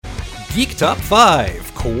Geek Top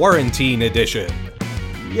 5 Quarantine Edition.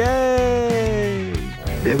 Yay!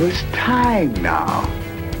 There was time now.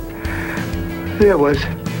 There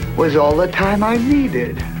was all the time I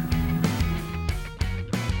needed.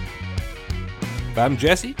 I'm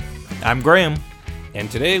Jesse. I'm Graham.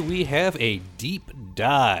 And today we have a deep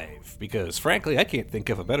dive, because frankly, I can't think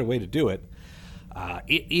of a better way to do it.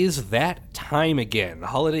 It is that time again. The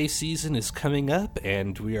holiday season is coming up,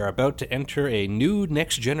 and we are about to enter a new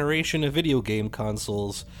next generation of video game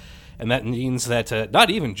consoles. And that means that not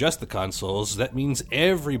even just the consoles, that means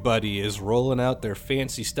everybody is rolling out their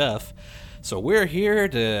fancy stuff. So we're here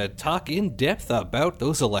to talk in depth about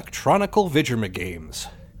those electronical Vidgerma games.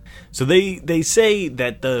 So they say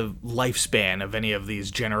that the lifespan of any of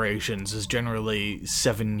these generations is generally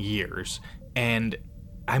 7 years. And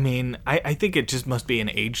I mean, I think it just must be an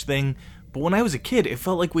age thing. But when I was a kid, it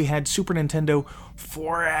felt like we had Super Nintendo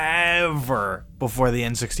forever before the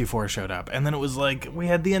N64 showed up. And then it was like we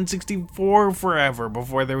had the N64 forever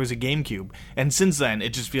before there was a GameCube. And since then,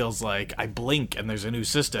 it just feels like I blink and there's a new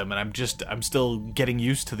system, and I'm still getting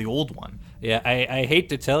used to the old one. Yeah, I hate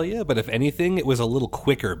to tell you, but if anything, it was a little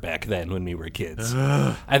quicker back then when we were kids.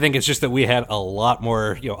 I think it's just that we had a lot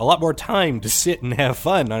more time to sit and have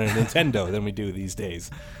fun on a Nintendo than we do these days.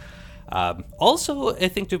 Also, I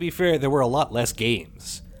think to be fair, there were a lot less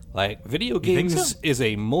games. Like, video games is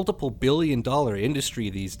a multiple $billion-dollar industry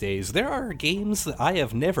these days. There are games that I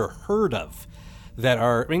have never heard of that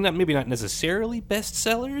are, I mean, maybe not necessarily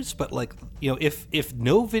bestsellers, but like, if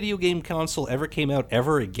no video game console ever came out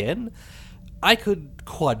ever again, I could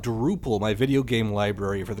quadruple my video game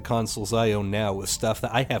library for the consoles I own now with stuff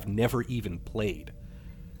that I have never even played.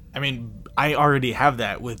 I mean, I already have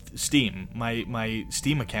that with Steam. My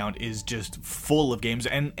Steam account is just full of games,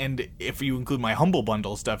 and if you include my Humble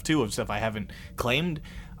Bundle stuff too, of stuff I haven't claimed,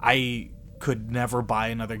 I could never buy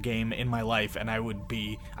another game in my life, and I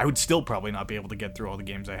would still probably not be able to get through all the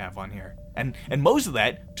games I have on here. And most of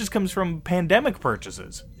that just comes from pandemic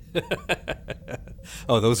purchases.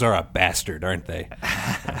 Oh, those are a bastard, aren't they?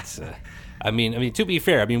 That's, I mean, to be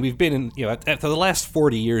fair, we've been in, for the last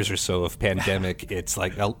 40 years or so of pandemic, it's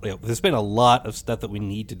like, there's been a lot of stuff that we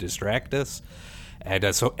need to distract us.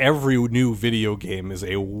 And so every new video game is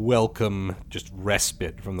a welcome just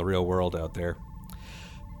respite from the real world out there.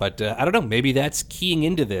 But I don't know, maybe that's keying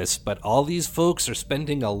into this, but all these folks are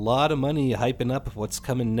spending a lot of money hyping up what's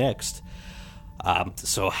coming next.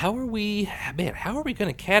 So how are we going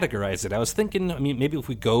to categorize it? I was thinking, maybe if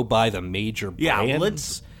we go by the major brands,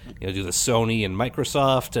 let's do the Sony and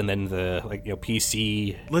Microsoft, and then the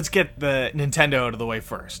PC. Let's get the Nintendo out of the way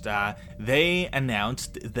first. They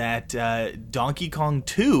announced that Donkey Kong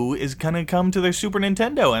 2 is going to come to their Super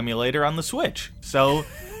Nintendo emulator on the Switch. So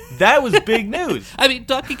that was big news.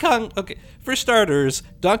 Donkey Kong, okay, for starters,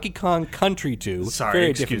 Donkey Kong Country 2,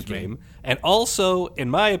 very different game. And also,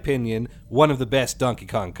 in my opinion, one of the best Donkey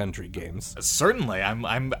Kong Country games. Certainly,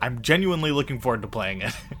 I'm genuinely looking forward to playing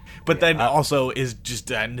it. But then also is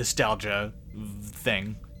just a nostalgia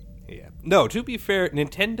thing. Yeah. No, to be fair,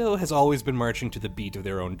 Nintendo has always been marching to the beat of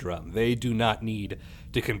their own drum. They do not need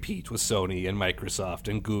to compete with Sony and Microsoft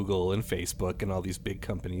and Google and Facebook and all these big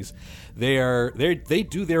companies. They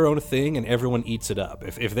do their own thing, and everyone eats it up.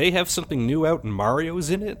 If they have something new out and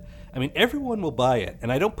Mario's in it, everyone will buy it. And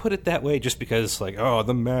I don't put it that way just because,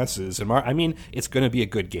 the masses. And it's going to be a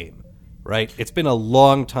good game, right? It's been a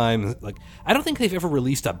long time. I don't think they've ever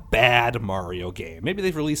released a bad Mario game. Maybe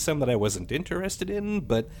they've released some that I wasn't interested in,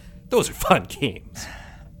 but those are fun games.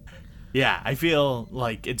 Yeah, I feel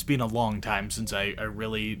like it's been a long time since I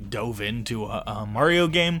really dove into a Mario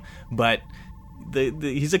game, but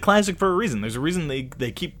he's a classic for a reason. There's a reason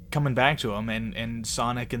they keep coming back to him, and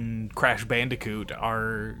Sonic and Crash Bandicoot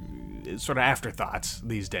are sort of afterthoughts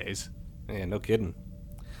these days. Yeah, no kidding.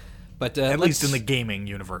 But at least in the gaming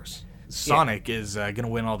universe, Sonic is going to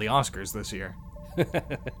win all the Oscars this year.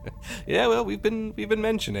 Yeah, well, we've been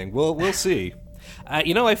mentioning. We'll see.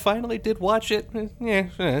 I finally did watch it. Yeah,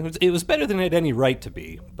 it was better than it had any right to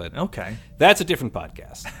be. But okay, that's a different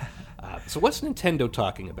podcast. So what's Nintendo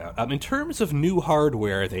talking about? In terms of new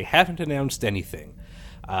hardware, they haven't announced anything.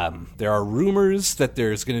 There are rumors that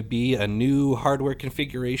there's going to be a new hardware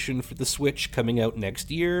configuration for the Switch coming out next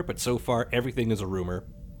year, but so far everything is a rumor.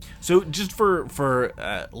 So just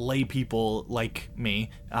for lay people like me,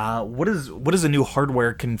 what does a new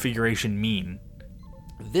hardware configuration mean?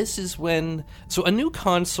 This is when... So a new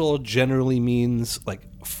console generally means,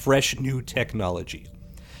 fresh new technology.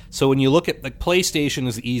 So when you look at, like, PlayStation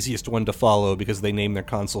is the easiest one to follow because they name their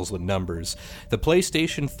consoles with numbers. The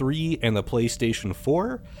PlayStation 3 and the PlayStation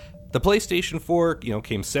 4, the PlayStation 4,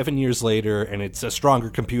 came 7 years later, and it's a stronger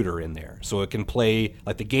computer in there, so it can play,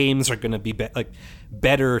 like, the games are going to be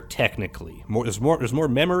better technically. There's more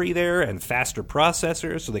memory there and faster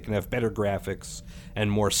processors, so they can have better graphics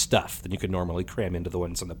and more stuff than you could normally cram into the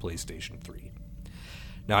ones on the PlayStation 3.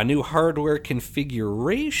 Now, a new hardware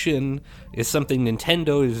configuration is something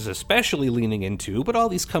Nintendo is especially leaning into, but all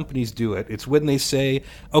these companies do it. It's when they say,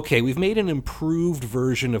 okay, we've made an improved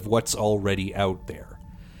version of what's already out there.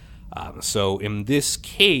 So in this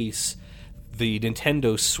case, the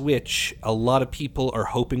Nintendo Switch, a lot of people are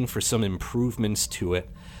hoping for some improvements to it.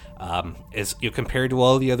 As compared to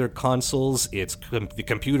all the other consoles, the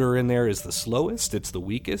computer in there is the slowest, it's the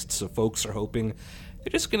weakest, so folks are hoping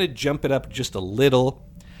they're just going to jump it up just a little.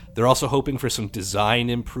 They're also hoping for some design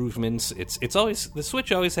improvements. It's always, the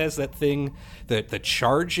Switch always has that thing, that the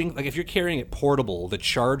charging, like if you're carrying it portable, the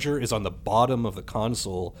charger is on the bottom of the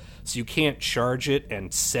console, so you can't charge it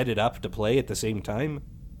and set it up to play at the same time.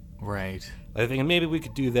 Right. I think maybe we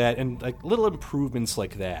could do that, and like little improvements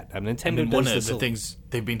like that. Nintendo does one this. Of the things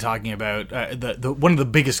they've been talking about, the one of the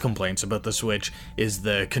biggest complaints about the Switch is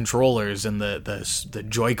the controllers and the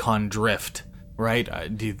Joy-Con drift. Right?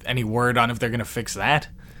 Any word on if they're going to fix that?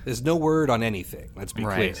 There's no word on anything, let's be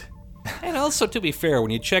clear. And also, to be fair, when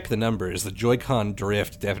you check the numbers, the Joy-Con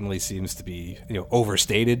drift definitely seems to be,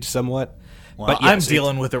 overstated somewhat. Well, but yes, I'm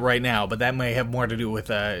dealing with it right now, but that may have more to do with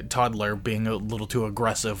a toddler being a little too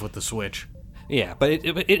aggressive with the Switch. Yeah, but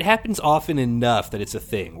it happens often enough that it's a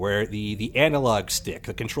thing where the analog stick,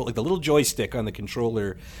 the control, like the little joystick on the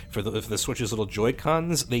controller for the Switch's little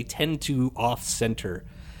Joy-Cons, they tend to off-center.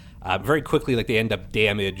 Very quickly, like they end up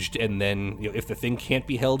damaged, and then if the thing can't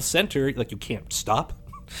be held center, like you can't stop.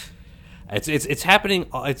 It's happening.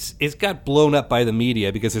 It's got blown up by the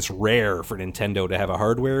media because it's rare for Nintendo to have a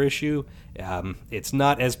hardware issue. It's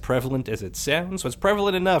not as prevalent as it sounds, so it's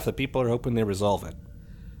prevalent enough that people are hoping they resolve it.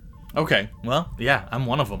 Okay, well, yeah, I'm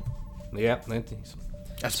one of them. Yeah,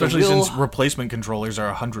 especially since replacement controllers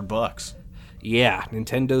are $100. Yeah,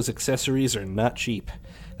 Nintendo's accessories are not cheap.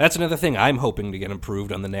 That's another thing I'm hoping to get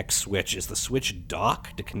improved on the next Switch, is the Switch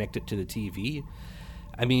dock to connect it to the TV.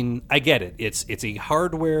 I mean, I get it. It's a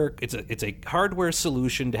hardware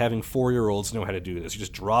solution to having 4-year-olds know how to do this. You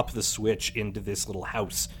just drop the Switch into this little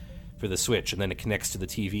house for the Switch, and then it connects to the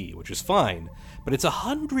TV, which is fine. But it's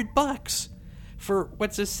 $100 for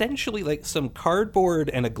what's essentially like some cardboard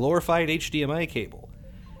and a glorified HDMI cable.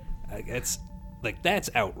 That's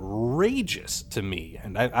outrageous to me,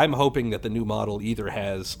 and I'm hoping that the new model either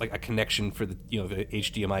has like a connection for the the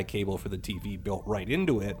HDMI cable for the TV built right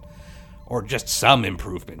into it, or just some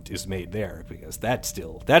improvement is made there, because that's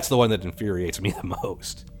the one that infuriates me the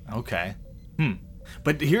most. Okay,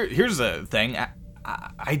 but here's the thing.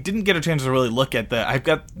 I didn't get a chance to really look at I've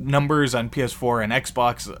got numbers on PS4 and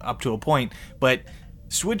Xbox up to a point, but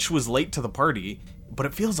Switch was late to the party. But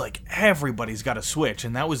it feels like everybody's got a Switch,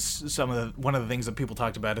 and that was one of the things that people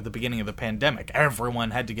talked about at the beginning of the pandemic.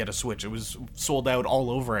 Everyone had to get a Switch. It was sold out all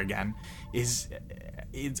over again.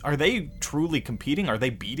 Are they truly competing? Are they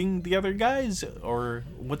beating the other guys, or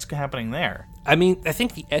what's happening there? I mean, I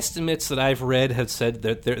think the estimates that I've read have said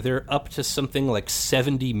that they're up to something like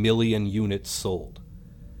 70 million units sold.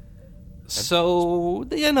 So,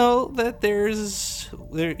 that there's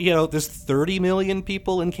 30 million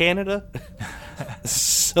people in Canada.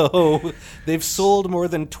 So they've sold more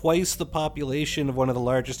than twice the population of one of the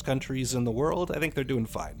largest countries in the world. I think they're doing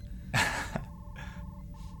fine.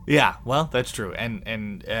 Yeah, well, that's true.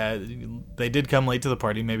 And they did come late to the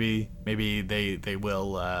party. Maybe they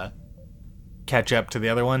will catch up to the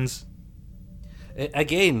other ones.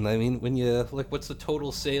 Again, I mean, when you like, what's the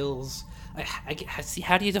total sales? I see.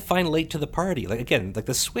 How do you define late to the party? Like, again, like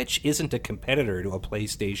the Switch isn't a competitor to a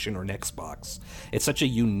PlayStation or an Xbox. It's such a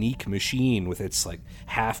unique machine with its like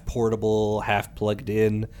half portable, half plugged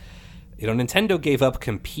in. Nintendo gave up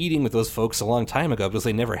competing with those folks a long time ago because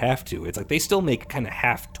they never have to. It's like they still make kind of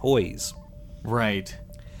half toys. Right.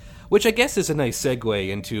 Which I guess is a nice segue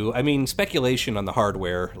into, speculation on the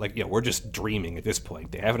hardware. Like, we're just dreaming at this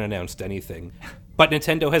point. They haven't announced anything. But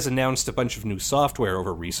Nintendo has announced a bunch of new software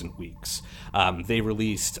over recent weeks. They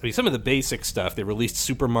released, some of the basic stuff. They released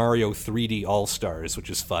Super Mario 3D All-Stars, which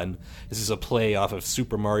is fun. This is a play off of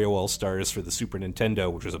Super Mario All-Stars for the Super Nintendo,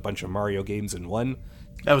 which was a bunch of Mario games in one.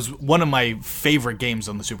 That was one of my favorite games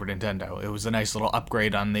on the Super Nintendo. It was a nice little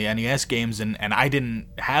upgrade on the NES games, and I didn't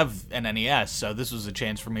have an NES, so this was a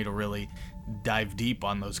chance for me to really dive deep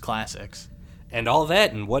on those classics. And all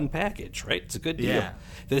that in one package, right? It's a good deal. Yeah.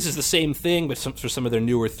 This is the same thing, but for some of their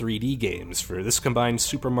newer 3D games. For this combines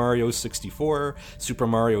Super Mario 64, Super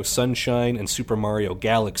Mario Sunshine, and Super Mario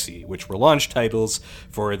Galaxy, which were launch titles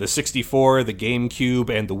for the 64, the GameCube,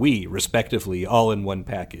 and the Wii, respectively, all in one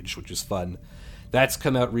package, which is fun. That's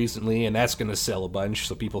come out recently, and that's going to sell a bunch,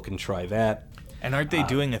 so people can try that. And aren't they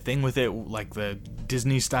doing a thing with it, like the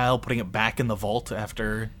Disney style, putting it back in the vault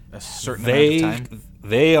after a certain amount of time?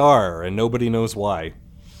 They are, and nobody knows why.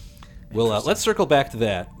 Well, let's circle back to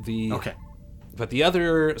that. Okay. But the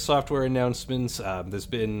other software announcements, they've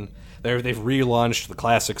relaunched the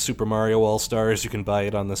classic Super Mario All-Stars. You can buy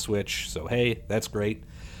it on the Switch, so hey, that's great.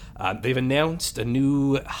 They've announced a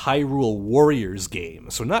new Hyrule Warriors game.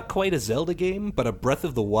 So not quite a Zelda game, but a Breath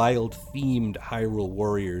of the Wild-themed Hyrule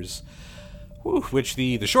Warriors. Which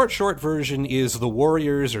the short version is the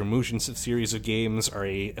Warriors or Mushin series of games are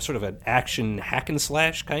a sort of an action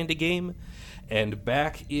hack-and-slash kind of game. And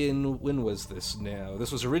back in, when was this now?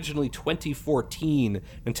 This was originally 2014.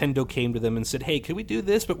 Nintendo came to them and said, hey, can we do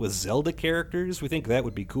this but with Zelda characters? We think that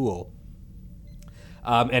would be cool.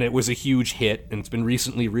 And it was a huge hit, and it's been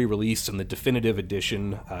recently re-released in the definitive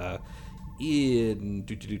edition on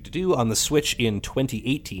the Switch in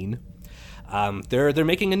 2018. They're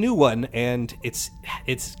making a new one, and it's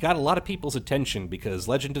got a lot of people's attention because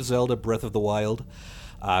Legend of Zelda: Breath of the Wild,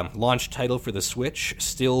 launch title for the Switch,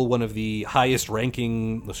 still one of the highest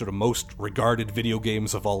ranking, the sort of most regarded video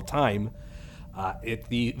games of all time.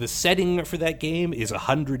 The setting for that game is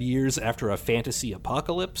 100 years after a fantasy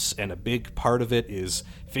apocalypse, and a big part of it is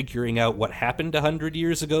figuring out what happened 100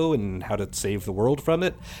 years ago and how to save the world from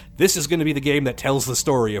it. This is going to be the game that tells the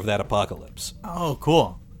story of that apocalypse. Oh,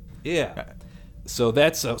 cool. Yeah. So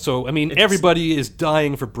that's everybody is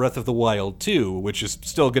dying for Breath of the Wild 2, which is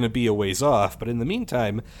still going to be a ways off, but in the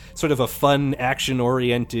meantime, sort of a fun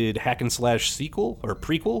action-oriented hack-and-slash sequel, or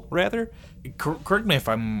prequel, rather. Correct me if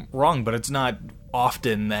I'm wrong, but it's not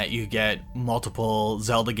often that you get multiple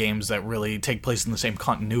Zelda games that really take place in the same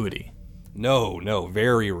continuity. No,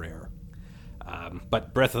 very rare.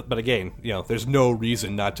 But again, there's no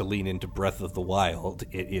reason not to lean into Breath of the Wild.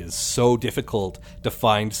 It is so difficult to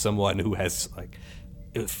find someone who has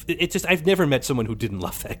I've never met someone who didn't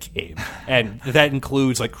love that game, and that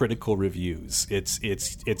includes critical reviews.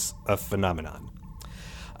 It's a phenomenon.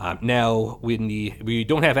 Now, we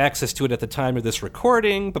don't have access to it at the time of this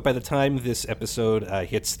recording, but by the time this episode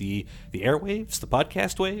hits the airwaves, the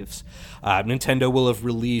podcast waves, Nintendo will have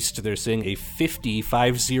released, they're saying, a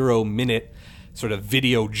 50-minute sort of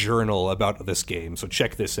video journal about this game. So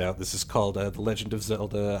check this out. This is called The Legend of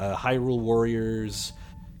Zelda Hyrule Warriors.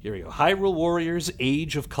 Here we go. Hyrule Warriors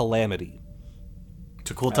Age of Calamity.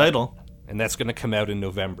 It's a cool title. And that's going to come out in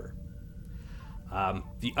November.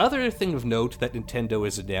 The other thing of note that Nintendo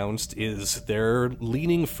has announced is they're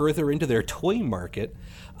leaning further into their toy market.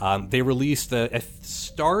 They released,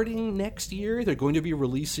 starting next year, they're going to be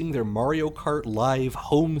releasing their Mario Kart Live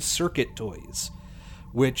home circuit toys,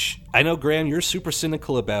 which I know, Graham, you're super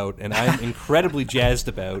cynical about, and I'm incredibly jazzed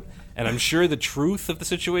about, and I'm sure the truth of the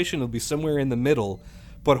situation will be somewhere in the middle,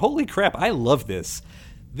 but holy crap, I love this.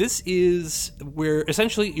 This is where,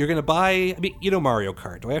 essentially, you're going to buy... Mario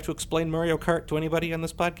Kart. Do I have to explain Mario Kart to anybody on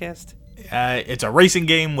this podcast? It's a racing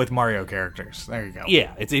game with Mario characters. There you go.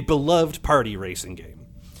 Yeah, it's a beloved party racing game.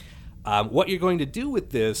 What you're going to do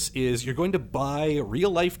with this is you're going to buy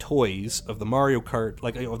real-life toys of the Mario Kart,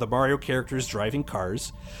 of the Mario characters driving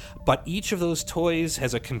cars, but each of those toys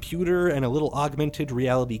has a computer and a little augmented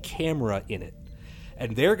reality camera in it.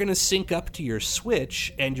 And they're going to sync up to your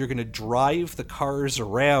Switch, and you're going to drive the cars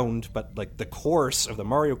around, but the course of the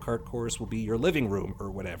Mario Kart course will be your living room or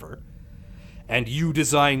whatever. And you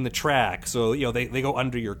design the track. So, they go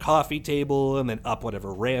under your coffee table and then up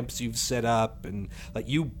whatever ramps you've set up, and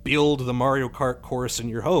you build the Mario Kart course in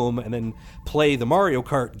your home and then play the Mario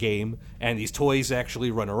Kart game, and these toys actually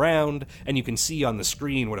run around, and you can see on the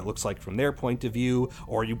screen what it looks like from their point of view,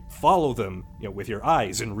 or you follow them, with your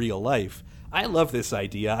eyes in real life. I love this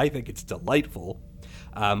idea. I think it's delightful.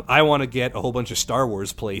 I want to get a whole bunch of Star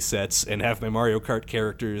Wars play sets and have my Mario Kart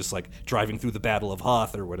characters driving through the Battle of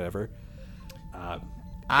Hoth or whatever.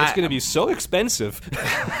 It's going to be so expensive.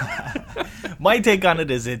 My take on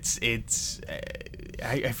it is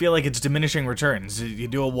I feel like it's diminishing returns. You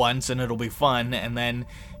do it once and it'll be fun, and then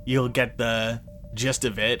you'll get the gist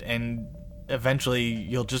of it, and eventually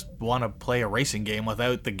you'll just want to play a racing game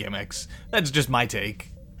without the gimmicks. That's just my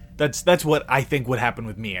take. That's what I think would happen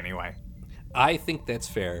with me anyway. I think that's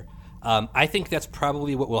fair. I think that's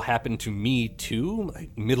probably what will happen to me too,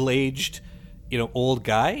 middle-aged, old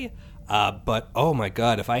guy. But oh my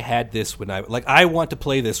god, if I had this when I want to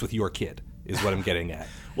play this with your kid is what I'm getting at.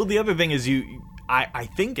 Well, the other thing is I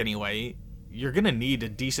think anyway, you're going to need a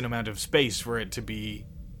decent amount of space for it to be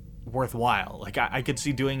worthwhile. Like, I could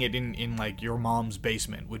see doing it in like, your mom's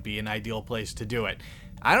basement would be an ideal place to do it.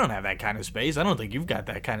 I don't have that kind of space. I don't think you've got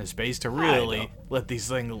that kind of space to really let these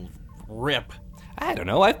things rip. I don't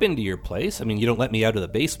know. I've been to your place. I mean, you don't let me out of the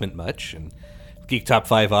basement much, and Geek Top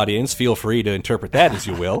 5 audience, feel free to interpret that as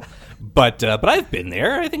you will. But I've been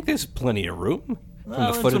there. I think there's plenty of room.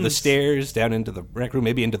 From the foot of the stairs, down into the rec room,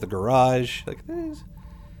 maybe into the garage. Like,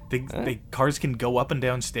 the cars can go up and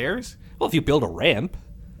down stairs? Well, if you build a ramp.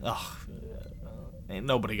 Ugh. Ain't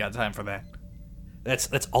nobody got time for that.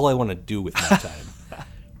 That's all I want to do with my time.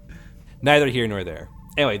 Neither here nor there.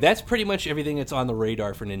 Anyway, that's pretty much everything that's on the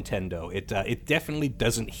radar for Nintendo. It definitely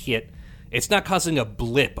doesn't hit. It's not causing a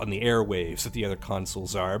blip on the airwaves that the other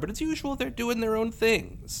consoles are, but as usual, they're doing their own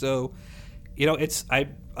thing. So, it's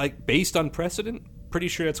based on precedent, pretty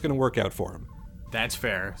sure it's going to work out for them. That's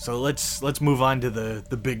fair. So let's move on to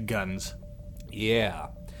the big guns. Yeah.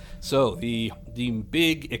 So the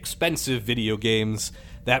big expensive video games,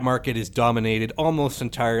 that market is dominated almost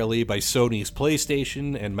entirely by Sony's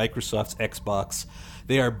PlayStation and Microsoft's Xbox.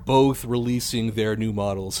 They are both releasing their new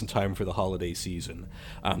models in time for the holiday season.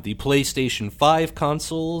 The PlayStation 5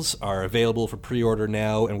 consoles are available for pre-order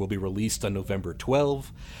now and will be released on November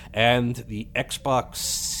 12. And the Xbox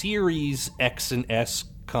Series X and S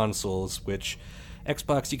consoles, which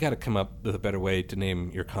Xbox, you got to come up with a better way to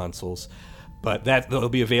name your consoles. But they'll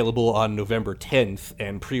be available on November 10th,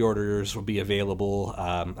 and pre-orders will be available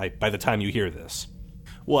by the time you hear this.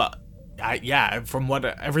 Well, from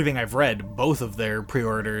everything I've read, both of their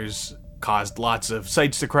pre-orders caused lots of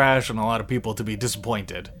sites to crash and a lot of people to be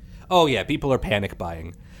disappointed. Oh yeah, people are panic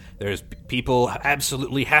buying. There's people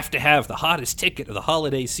absolutely have to have the hottest ticket of the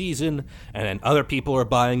holiday season, and then other people are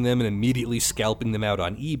buying them and immediately scalping them out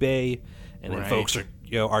on eBay. And then folks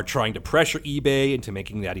are trying to pressure eBay into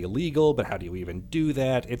making that illegal, but how do you even do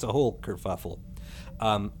that? It's a whole kerfuffle.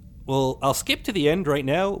 Well, I'll skip to the end right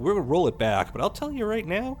now. We're going to roll it back, but I'll tell you right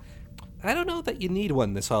now, I don't know that you need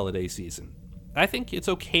one this holiday season. I think it's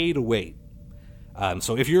okay to wait.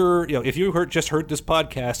 So if you just heard this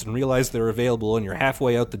podcast and realized they're available and you're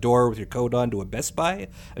halfway out the door with your code on to a Best Buy,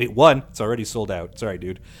 one, it's already sold out. Sorry,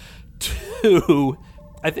 dude. Two,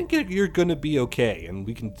 I think you're going to be okay, and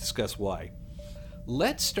we can discuss why.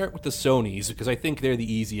 Let's start with the Sonys, because I think they're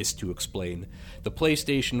the easiest to explain. The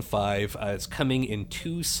PlayStation 5 is coming in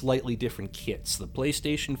two slightly different kits, the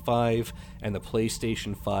PlayStation 5 and the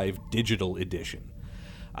PlayStation 5 Digital Edition.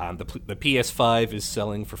 The PS5 is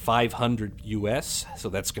selling for $500 US, so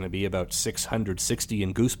that's going to be about $660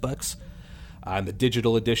 in Goosebucks. The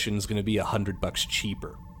Digital Edition is going to be $100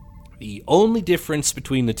 cheaper. The only difference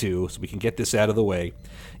between the two, so we can get this out of the way,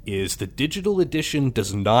 is the Digital Edition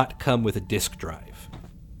does not come with a disc drive.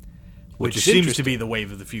 Which seems to be the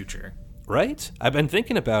wave of the future. Right? I've been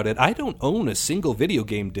thinking about it. I don't own a single video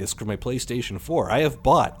game disc for my PlayStation 4. I have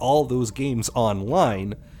bought all those games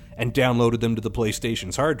online and downloaded them to the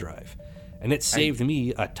PlayStation's hard drive. And it saved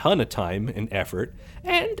me a ton of time and effort.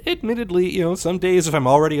 And admittedly, some days if I'm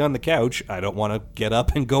already on the couch, I don't want to get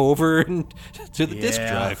up and go over to the disc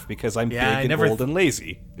drive because I'm big and old and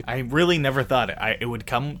lazy. I really never thought it would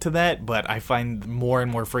come to that, but I find more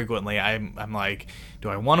and more frequently I'm like, do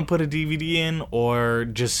I want to put a DVD in or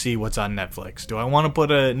just see what's on Netflix? Do I want to put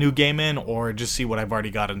a new game in or just see what I've already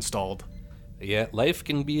got installed? Yeah, life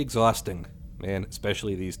can be exhausting, man,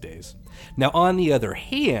 especially these days. Now, on the other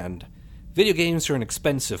hand, video games are an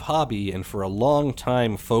expensive hobby, and for a long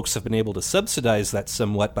time, folks have been able to subsidize that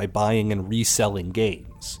somewhat by buying and reselling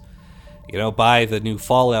games. Buy the new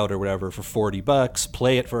Fallout or whatever for $40,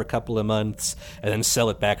 play it for a couple of months, and then sell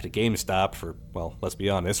it back to GameStop for, well, let's be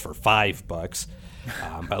honest, for $5.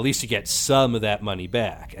 But at least you get some of that money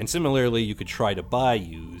back. And similarly, you could try to buy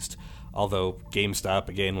used, although GameStop,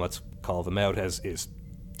 again, let's call them out, is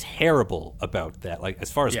terrible about that. Like,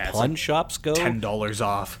 as far as pawn shops go, $10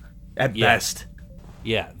 off. At best.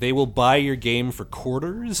 Yeah, they will buy your game for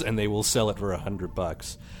quarters, and they will sell it for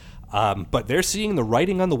 $100. But they're seeing the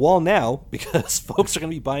writing on the wall now, because folks are going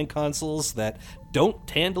to be buying consoles that don't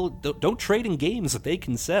trade in games that they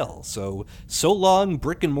can sell. So long,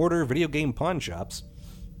 brick-and-mortar video game pawn shops.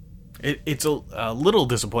 It's a little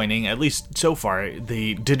disappointing, at least so far.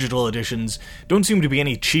 The digital editions don't seem to be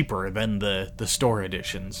any cheaper than the store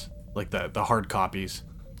editions, like the hard copies.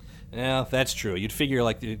 Yeah, that's true. You'd figure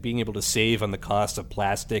like being able to save on the cost of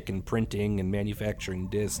plastic and printing and manufacturing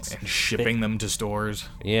discs. And shipping them to stores.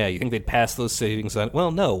 Yeah, you think they'd pass those savings on?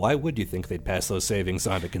 Well, no. Why would you think they'd pass those savings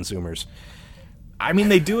on to consumers? I mean,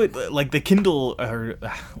 they do it like the Kindle, or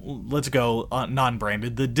let's go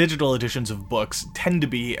non-branded. The digital editions of books tend to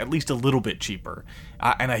be at least a little bit cheaper,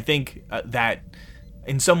 and I think that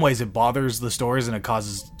in some ways it bothers the stores and it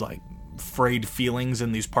causes like frayed feelings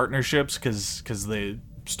in these partnerships because the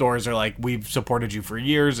stores are like, we've supported you for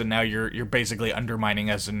years and now you're basically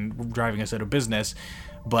undermining us and driving us out of business.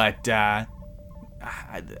 But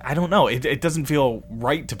I don't know. It doesn't feel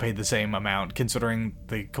right to pay the same amount, considering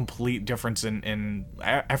the complete difference in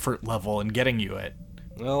effort level in getting you it.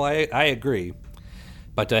 Well, I agree.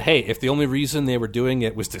 But hey, if the only reason they were doing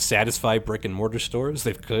it was to satisfy brick and mortar stores,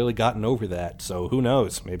 they've clearly gotten over that. So who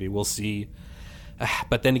knows? Maybe we'll see.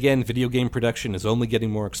 But then again, video game production is only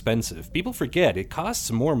getting more expensive. People forget it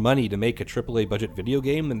costs more money to make a AAA budget video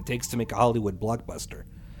game than it takes to make a Hollywood blockbuster.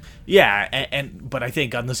 Yeah, but I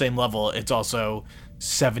think on the same level, it's also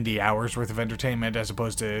 70 hours worth of entertainment as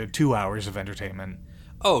opposed to 2 hours of entertainment.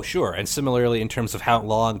 Oh, sure, and similarly in terms of how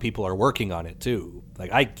long people are working on it, too.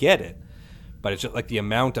 Like, I get it, but it's just like the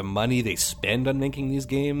amount of money they spend on making these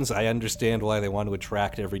games, I understand why they want to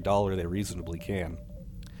attract every dollar they reasonably can.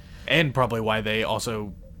 And probably why they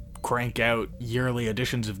also crank out yearly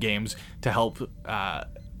editions of games to help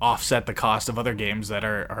offset the cost of other games that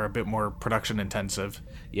are a bit more production intensive.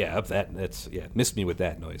 Yeah, missed me with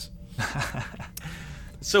that noise.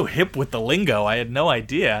 So hip with the lingo, I had no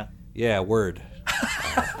idea. Yeah, word.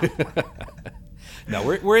 No,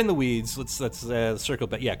 we're in the weeds. Let's circle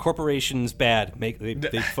back. Yeah, corporations bad.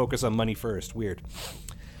 They focus on money first. Weird.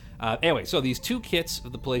 Anyway, so these two kits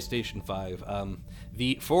of the PlayStation 5.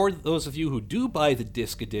 For those of you who do buy the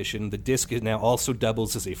disc edition, the disc now also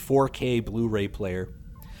doubles as a 4K Blu-ray player.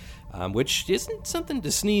 Which isn't something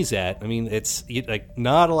to sneeze at. I mean, it's like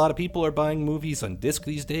not a lot of people are buying movies on disc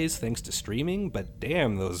these days thanks to streaming, but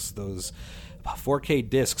damn, those 4K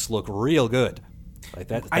discs look real good. Like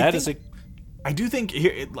that I do think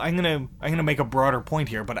here, I'm gonna make a broader point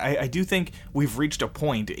here, but I do think we've reached a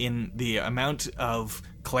point in the amount of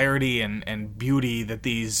clarity and beauty that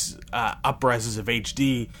these upreses of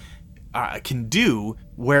HD can do,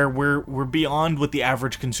 where we're beyond what the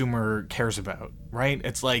average consumer cares about, right?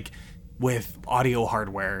 It's like with audio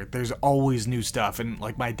hardware, there's always new stuff, and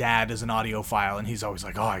like my dad is an audiophile, and he's always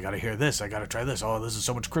like, oh, I gotta hear this, I gotta try this, oh, this is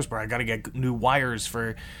so much crisper, I gotta get new wires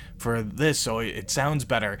for this so it sounds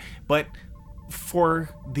better. But for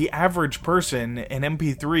the average person, an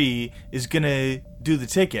MP3 is gonna do the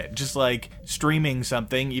ticket. Just like streaming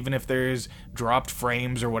something, even if there's dropped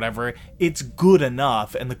frames or whatever, it's good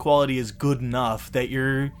enough and the quality is good enough that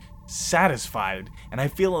you're satisfied. And I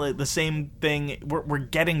feel like the same thing, we're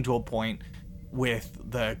getting to a point with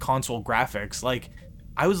the console graphics. Like,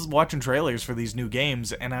 I was watching trailers for these new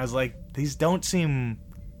games and I was like, these don't seem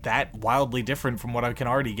that wildly different from what I can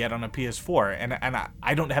already get on a PS4, and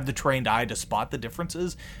I don't have the trained eye to spot the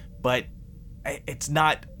differences, but it's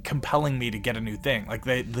not compelling me to get a new thing. Like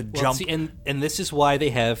the jump. See, and this is why they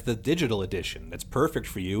have the digital edition. That's perfect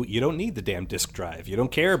for you. You don't need the damn disc drive. You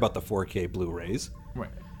don't care about the 4K Blu-rays. Right.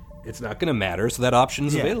 It's not going to matter. So that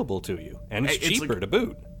option's available to you, and it's cheaper to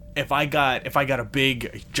boot. If I got a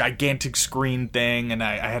big, gigantic screen thing and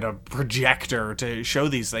I had a projector to show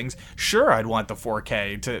these things, sure, I'd want the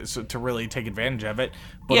 4K to really take advantage of it.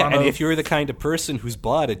 But yeah, and if you're the kind of person who's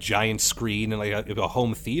bought a giant screen and like a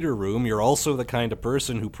home theater room, you're also the kind of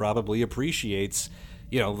person who probably appreciates,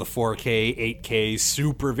 the 4K, 8K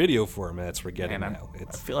super video formats we're getting now.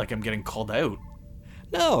 I feel like I'm getting called out.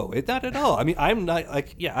 No, not at all. I mean, I'm not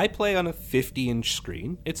like, I play on a 50-inch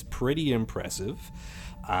screen. It's pretty impressive.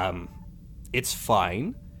 It's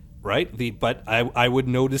fine, right? But I would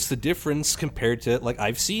notice the difference compared to, like,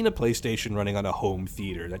 I've seen a PlayStation running on a home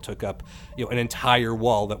theater that took up, an entire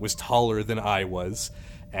wall that was taller than I was,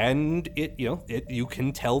 and you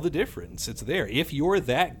can tell the difference. It's there. If you're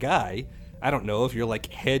that guy, I don't know, if you're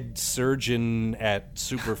like head surgeon at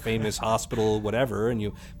super famous hospital, whatever, and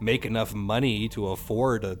you make enough money to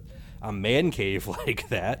afford a man cave like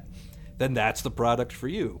that, then that's the product for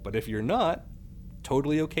you. But if you're not,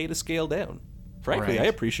 totally okay to scale down. Frankly, right. I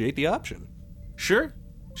appreciate the option. Sure,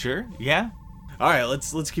 yeah. All right,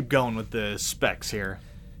 let's keep going with the specs here.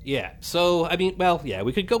 Yeah. So I mean,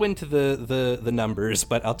 we could go into the numbers,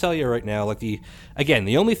 but I'll tell you right now, like the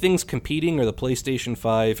only things competing are the PlayStation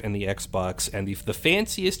 5 and the Xbox, and the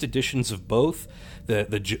fanciest editions of both. The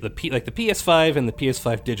PS5 and the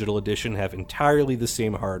PS5 Digital Edition have entirely the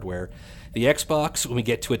same hardware. The Xbox, when we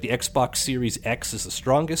get to it, the Xbox Series X is the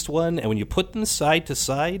strongest one, and when you put them side to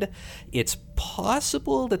side, it's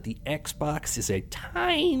possible that the Xbox is a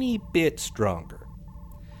tiny bit stronger.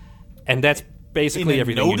 And that's basically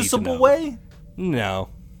everything you need to know. In a noticeable way? No,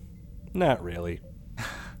 not really.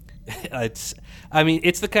 It's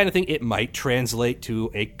the kind of thing, it might translate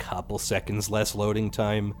to a couple seconds less loading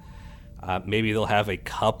time. Maybe they'll have a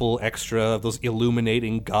couple extra of those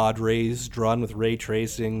illuminating God rays drawn with ray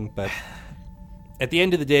tracing, but at the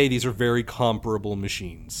end of the day, these are very comparable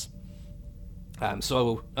machines.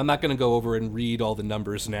 So I'm not going to go over and read all the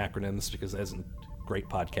numbers and acronyms because that isn't great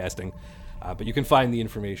podcasting. But you can find the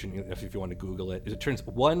information if you want to Google it. It turns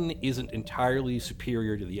one isn't entirely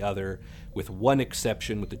superior to the other, with one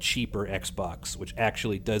exception with the cheaper Xbox, which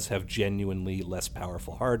actually does have genuinely less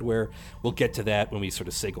powerful hardware. We'll get to that when we sort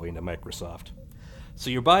of segue into Microsoft. So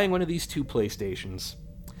you're buying one of these two PlayStations.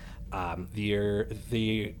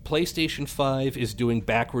 The PlayStation 5 is doing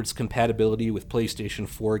backwards compatibility with PlayStation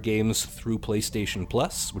 4 games through PlayStation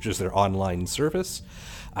Plus, which is their online service.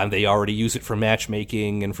 They already use it for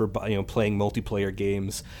matchmaking and for playing multiplayer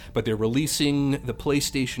games, but they're releasing the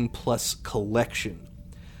PlayStation Plus Collection,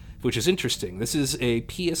 which is interesting. This is a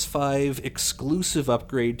PS5 exclusive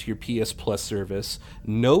upgrade to your PS Plus service,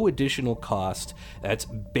 no additional cost. That's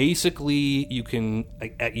basically, you can,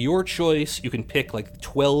 at your choice, you can pick like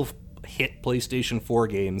 12 hit PlayStation 4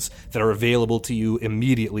 games that are available to you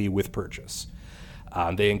immediately with purchase.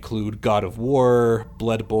 They include God of War,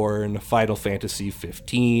 Bloodborne, Final Fantasy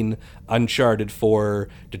 15, Uncharted 4,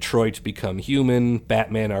 Detroit Become Human,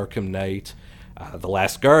 Batman Arkham Knight, The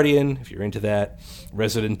Last Guardian, if you're into that,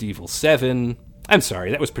 Resident Evil 7. I'm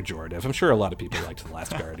sorry, that was pejorative. I'm sure a lot of people liked The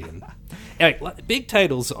Last Guardian. Anyway, big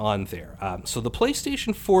titles on there. So the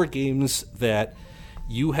PlayStation 4 games that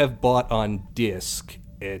you have bought on disc,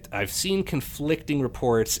 I've seen conflicting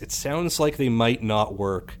reports. It sounds like they might not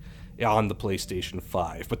work on the PlayStation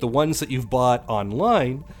 5, but the ones that you've bought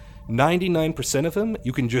online, 99% of them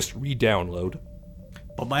you can just re-download.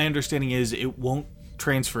 But my understanding is it won't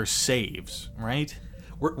transfer saves, right?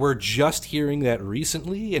 We're just hearing that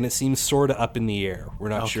recently, and it seems sort of up in the air. We're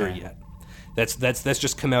not sure yet. That's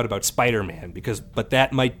just come out about Spider-Man, but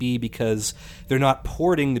that might be because they're not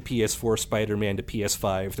porting the PS4 Spider-Man to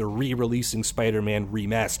PS5. They're re-releasing Spider-Man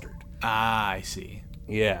Remastered. Ah, I see.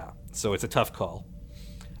 Yeah, so it's a tough call.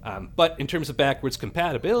 But in terms of backwards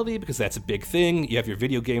compatibility, because that's a big thing, you have your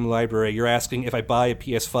video game library. You're asking, if I buy a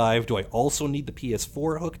PS5, do I also need the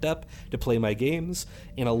PS4 hooked up to play my games?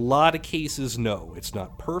 In a lot of cases, no. It's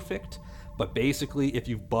not perfect, but basically, if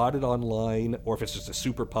you've bought it online, or if it's just a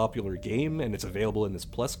super popular game and it's available in this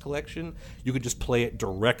Plus collection, you can just play it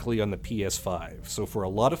directly on the PS5. So for a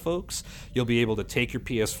lot of folks, you'll be able to take your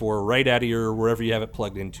PS4 right out of wherever you have it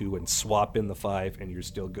plugged into and swap in the 5, and you're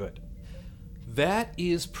still good. That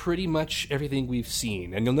is pretty much everything we've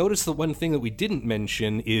seen. And you'll notice the one thing that we didn't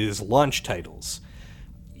mention is launch titles.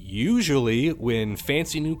 Usually, when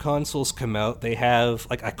fancy new consoles come out, they have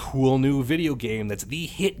like a cool new video game that's the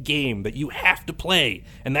hit game that you have to play,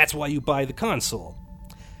 and that's why you buy the console.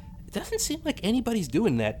 It doesn't seem like anybody's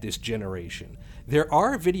doing that this generation. There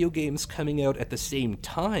are video games coming out at the same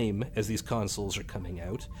time as these consoles are coming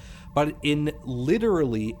out, but in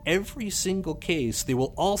literally every single case, they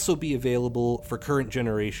will also be available for current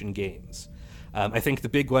generation games. I think the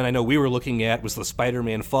big one I know we were looking at was the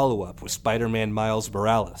Spider-Man follow-up with Spider-Man Miles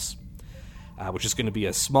Morales, which is going to be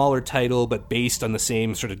a smaller title, but based on the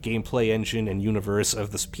same sort of gameplay engine and universe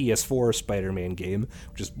of this PS4 Spider-Man game,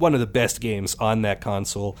 which is one of the best games on that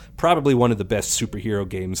console, probably one of the best superhero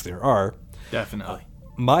games there are. Definitely.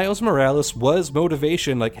 Miles Morales was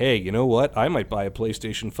motivation, like, hey, you know what? I might buy a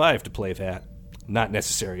PlayStation 5 to play that. Not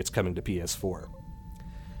necessary, it's coming to PS4.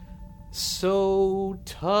 So,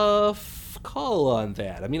 tough call on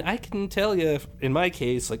that. I mean, I can tell you, in my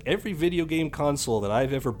case, like, every video game console that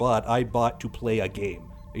I've ever bought, I bought to play a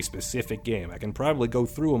game. A specific game. I can probably go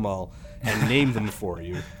through them all and name them for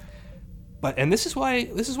you. And this is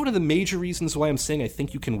one of the major reasons why I'm saying I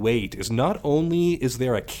think you can wait, is not only is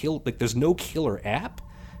there there's no killer app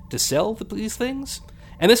to sell these things,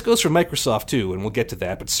 and this goes for Microsoft too, and we'll get to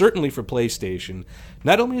that, but certainly for PlayStation,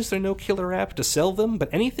 not only is there no killer app to sell them, but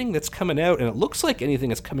anything that's coming out, and it looks like anything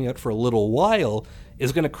that's coming out for a little while,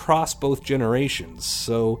 is going to cross both generations.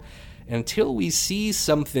 So until we see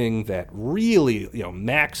something that really,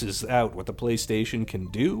 maxes out what the PlayStation can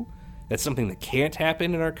do, that's something that can't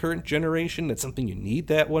happen in our current generation, that's something you need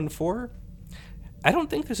that one for, I don't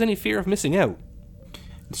think there's any fear of missing out.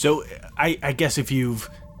 So I guess if you've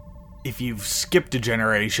skipped a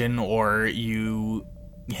generation, or you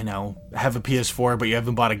have a PS4 but you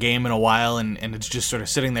haven't bought a game in a while and it's just sort of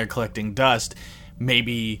sitting there collecting dust,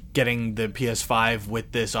 maybe getting the PS5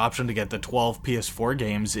 with this option to get the 12 PS4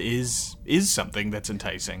 games is something that's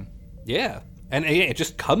enticing. Yeah, and it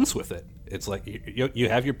just comes with it. It's like, you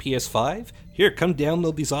have your PS5? Here, come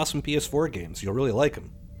download these awesome PS4 games. You'll really like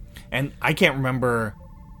them. And I can't remember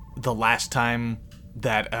the last time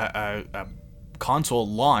that a console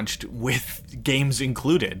launched with games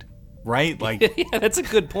included, right? Like, yeah, that's a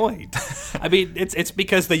good point. I mean, it's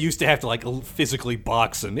because they used to have to like physically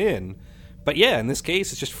box them in. But yeah, in this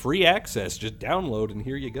case, it's just free access. Just download and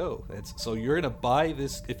here you go. So you're going to buy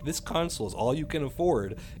this, if this console is all you can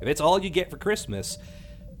afford, if it's all you get for Christmas,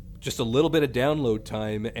 just a little bit of download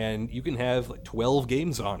time, and you can have like 12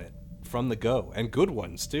 games on it from the go, and good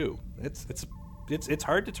ones too. It's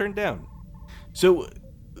hard to turn down. so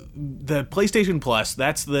the PlayStation Plus,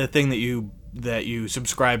 that's the thing that you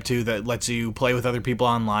subscribe to that lets you play with other people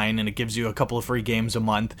online, and it gives you a couple of free games a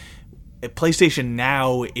month. PlayStation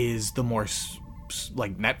Now is the more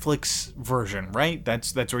like Netflix version, right?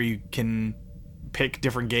 That's where you can pick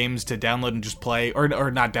different games to download and just play, or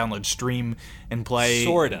not download, stream and play.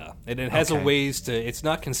 Sorta. And it has a Okay. ways to, it's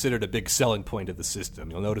not considered a big selling point of the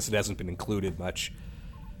system. You'll notice it hasn't been included much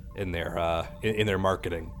in their in their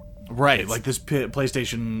marketing. Right, like this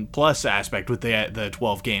PlayStation Plus aspect with the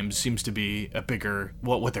 12 games seems to be a bigger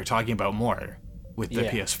what they're talking about more with the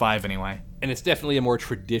Yeah. PS5 anyway. And it's definitely a more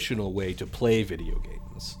traditional way to play video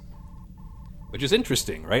games, which is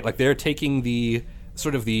interesting, right? Like they're taking the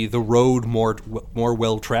sort of the road more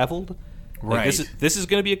well traveled. Like Right. this is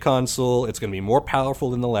going to be a console. It's going to be more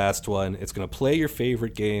powerful than the last one. It's going to play your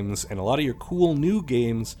favorite games, and a lot of your cool new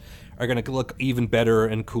games are going to look even better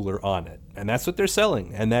and cooler on it. And that's what they're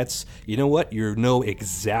selling. And that's, you know what? You know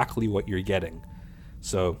exactly what you're getting.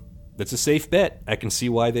 So that's a safe bet. I can see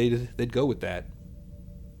why they'd go with that.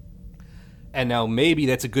 And now maybe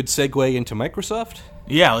that's a good segue into Microsoft.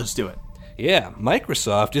 Yeah, let's do it. Yeah,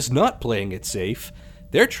 Microsoft is not playing it safe.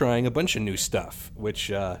 They're trying a bunch of new stuff,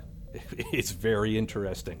 which is very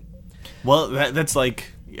interesting. Well, that's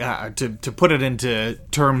like, to put it into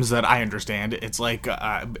terms that I understand, it's like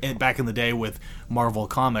back in the day with Marvel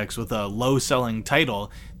Comics, with a low-selling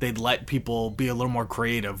title, they'd let people be a little more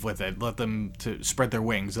creative with it, let them to spread their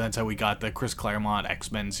wings. And that's how we got the Chris Claremont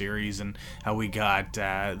X-Men series, and how we got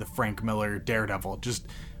the Frank Miller Daredevil. Just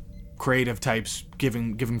creative types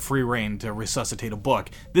giving free rein to resuscitate a book.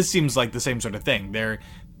 This seems like the same sort of thing.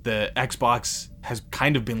 The Xbox has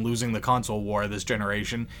kind of been losing the console war this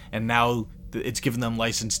generation, and now it's given them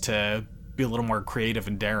license to be a little more creative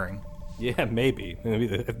and daring. Yeah, maybe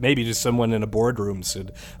just someone in a boardroom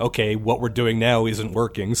said, okay, what we're doing now isn't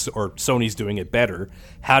working, or Sony's doing it better.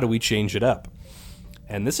 How do we change it up?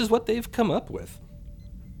 And this is what they've come up with.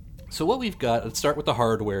 So what we've got, let's start with the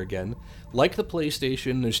hardware again. Like the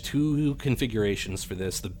PlayStation, there's two configurations for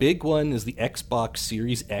this. The big one is the Xbox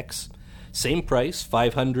Series X. Same price,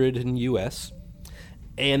 $500 in US.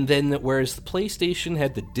 And then, whereas the PlayStation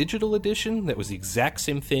had the digital edition, that was the exact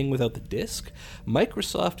same thing without the disc,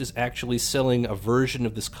 Microsoft is actually selling a version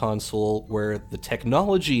of this console where the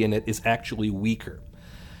technology in it is actually weaker.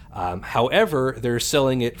 However, they're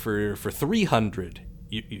selling it for $300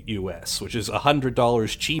 US, which is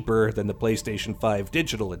 $100 cheaper than the PlayStation 5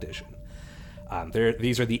 digital edition.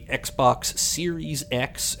 These are the Xbox Series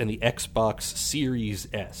X and the Xbox Series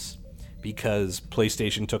S, because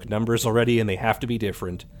PlayStation took numbers already and they have to be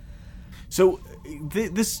different. So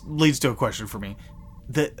this leads to a question for me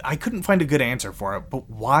that I couldn't find a good answer for it, but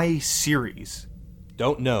why series?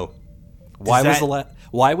 Don't know. Why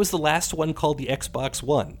was the last one called the Xbox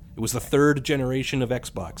One? It was the third generation of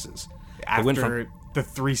Xboxes. After the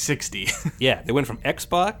 360. Yeah, they went from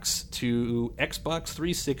Xbox to Xbox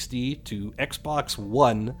 360 to Xbox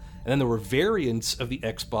One, and then there were variants of the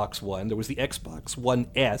Xbox One. There was the Xbox One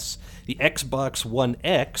S, the Xbox One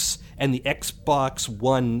X, and the Xbox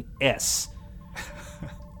One S.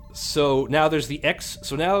 So now there's the X.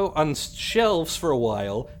 So now on shelves for a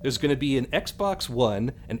while, there's going to be an Xbox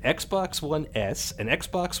One, an Xbox One S, an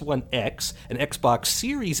Xbox One X, an Xbox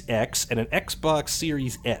Series X, and an Xbox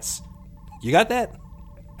Series S. You got that?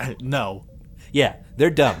 No. Yeah, they're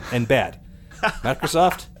dumb and bad.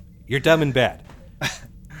 Microsoft, you're dumb and bad.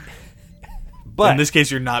 But in this case,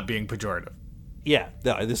 you're not being pejorative. yeah,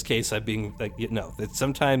 no, in this case, I'm being like, no. It's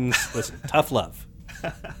sometimes, listen, tough love.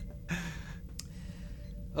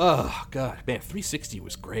 Oh God, man, 360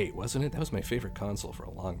 was great, wasn't it? That was my favorite console for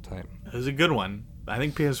a long time. It was a good one. I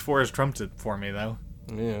think PS4 has trumped it for me, though.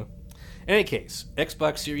 Yeah. In any case,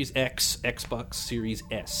 Xbox Series X, Xbox Series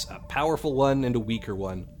S, a powerful one and a weaker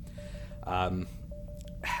one.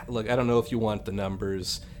 Look, I don't know if you want the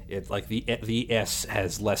numbers. It like the S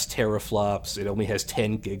has less teraflops. It only has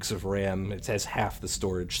 10 gigs of RAM. It has half the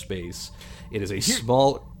storage space. It is a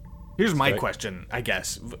small. Here's my question, I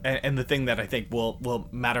guess, and the thing that I think will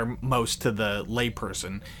matter most to the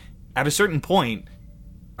layperson. At a certain point,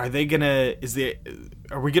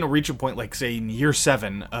 are we gonna reach a point, like, say, in year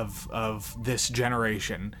 7 of this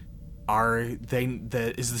generation?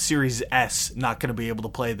 Is the Series S not going to be able to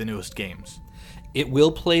play the newest games? It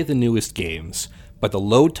will play the newest games, but the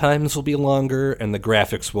load times will be longer and the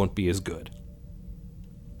graphics won't be as good.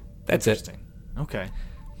 That's it. Okay.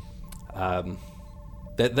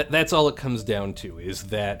 That's all it comes down to, is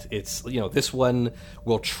that it's, this one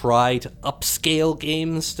will try to upscale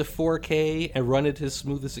games to 4K and run it as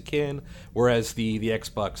smooth as it can, whereas the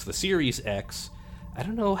Xbox, the Series X, I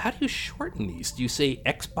don't know, how do you shorten these? Do you say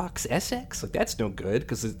Xbox SX? Like, that's no good,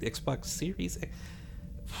 because the Xbox Series X,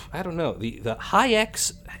 I don't know. The high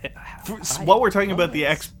X... While we're talking about the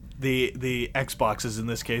Xboxes in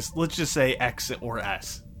this case, let's just say X or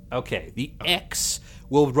S. Okay, the X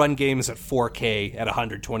will run games at 4K at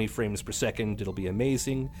 120 frames per second. It'll be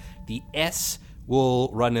amazing. The S will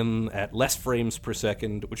run them at less frames per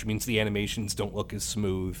second, which means the animations don't look as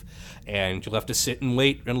smooth, and you'll have to sit and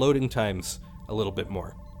wait in loading times a little bit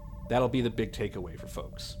more. That'll be the big takeaway for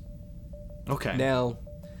folks. Okay. Now,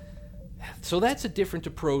 so that's a different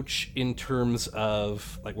approach in terms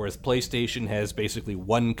of, like, whereas PlayStation has basically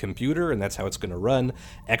one computer and that's how it's going to run,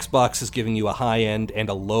 Xbox is giving you a high-end and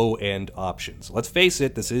a low-end option. So let's face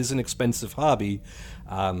it, this is an expensive hobby.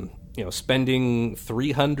 Spending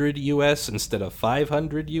 $300 US instead of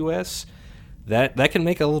 $500 US, that can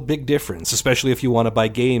make a little big difference, especially if you want to buy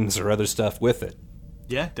games or other stuff with it.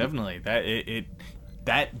 Yeah, definitely.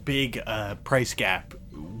 That big price gap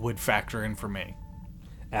would factor in for me.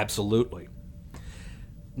 Absolutely.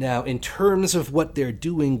 Now, in terms of what they're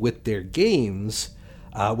doing with their games,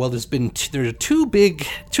 there are two big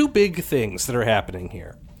things that are happening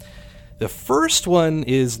here. The first one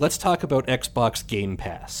is, let's talk about Xbox Game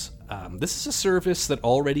Pass. This is a service that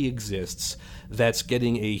already exists that's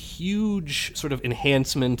getting a huge sort of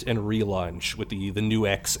enhancement and relaunch with the new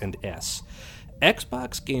X and S.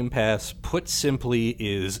 Xbox Game Pass, put simply,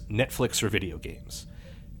 is Netflix for video games.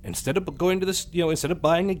 Instead of going to this, instead of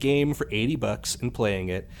buying a game for $80 and playing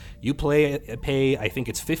it, you pay, I think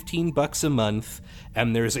it's $15 a month,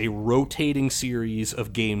 and there's a rotating series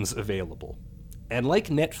of games available. And like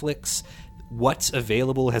Netflix, what's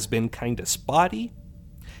available has been kind of spotty,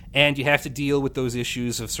 and you have to deal with those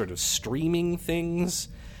issues of sort of streaming things.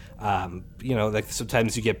 Like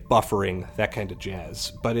sometimes you get buffering, that kind of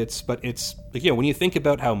jazz. But it's like, when you think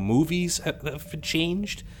about how movies have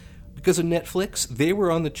changed because of Netflix, they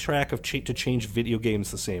were on the track to change video games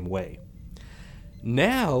the same way.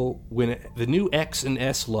 Now, when the new X and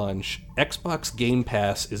S launch, Xbox Game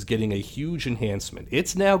Pass is getting a huge enhancement.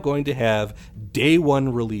 It's now going to have day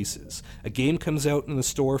one releases. A game comes out in the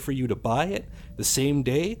store for you to buy it the same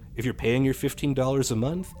day. If you're paying your $15 a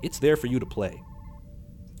month, it's there for you to play.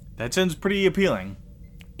 That sounds pretty appealing.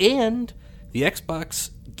 And the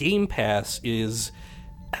Xbox Game Pass is,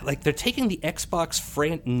 like, they're taking the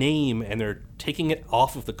Xbox name and they're taking it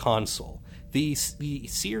off of the console. The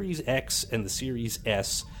Series X and the Series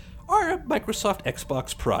S are a Microsoft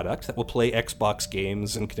Xbox product that will play Xbox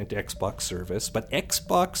games and connect to Xbox service, but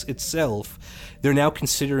Xbox itself, they're now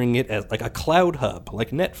considering it as like a cloud hub, like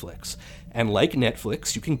Netflix. And like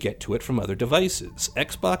Netflix, you can get to it from other devices.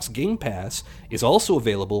 Xbox Game Pass is also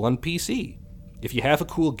available on PC. If you have a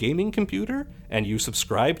cool gaming computer and you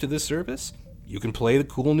subscribe to this service, you can play the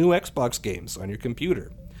cool new Xbox games on your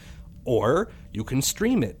computer. Or you can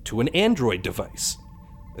stream it to an Android device.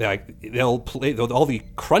 Like, they'll play all the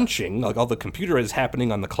crunching, like all the computer is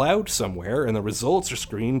happening on the cloud somewhere, and the results are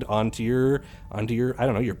screened onto your I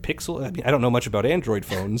don't know, your Pixel. I mean, I don't know much about Android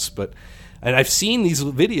phones, but and I've seen these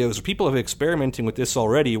videos where people have been experimenting with this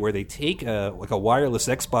already, where they take a wireless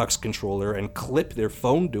Xbox controller and clip their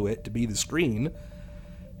phone to it to be the screen,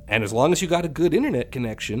 and as long as you got a good internet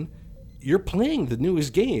connection, you're playing the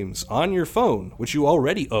newest games on your phone, which you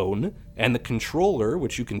already own, and the controller,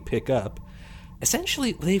 which you can pick up.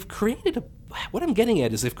 Essentially, they've created what I'm getting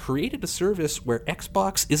at is they've created a service where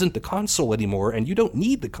Xbox isn't the console anymore, and you don't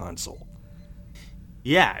need the console.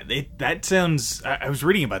 Yeah, that sounds... I was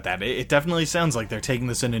reading about that. It definitely sounds like they're taking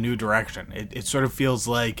this in a new direction. It sort of feels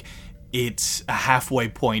like it's a halfway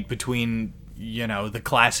point between, the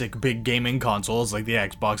classic big gaming consoles like the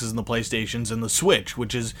Xboxes and the PlayStations and the Switch,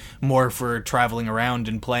 which is more for traveling around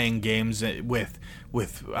and playing games with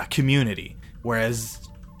a community. Whereas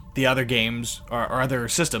the other games or other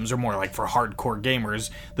systems are more like for hardcore gamers.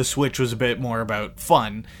 The Switch was a bit more about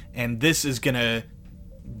fun, and this is going to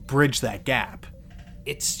bridge that gap.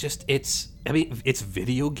 It's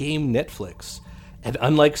video game Netflix. And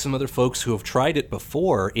unlike some other folks who have tried it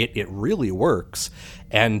before, it really works.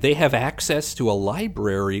 And they have access to a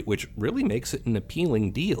library, which really makes it an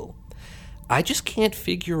appealing deal. I just can't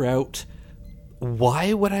figure out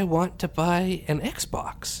why would I want to buy an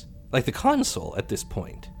Xbox, like the console at this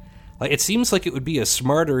point. Like, it seems like it would be a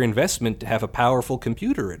smarter investment to have a powerful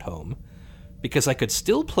computer at home, because I could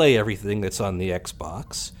still play everything that's on the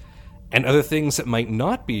Xbox and other things that might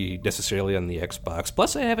not be necessarily on the Xbox.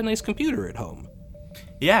 Plus, I have a nice computer at home.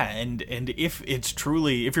 Yeah, and if it's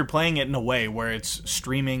truly, if you're playing it in a way where it's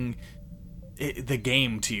streaming the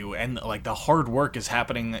game to you and like the hard work is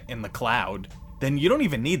happening in the cloud, then you don't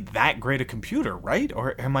even need that great a computer, right?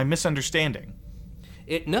 Or am I misunderstanding?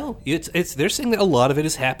 They're saying that a lot of it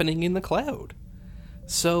is happening in the cloud.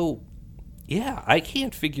 So, yeah, I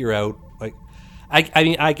can't figure out, like, I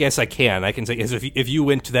mean, I guess I can. I can say, if you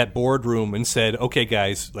went to that boardroom and said, okay,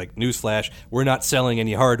 guys, like, newsflash, we're not selling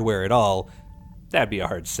any hardware at all, that'd be a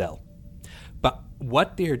hard sell. But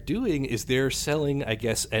what they're doing is they're selling, I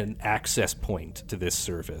guess, an access point to this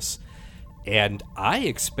service. And I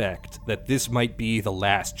expect that this might be the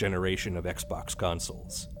last generation of Xbox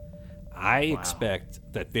consoles. I expect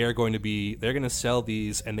that they're going to sell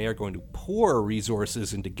these, and they are going to pour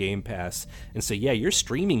resources into Game Pass and say, yeah, you're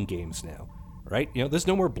streaming games now, right? You know, there's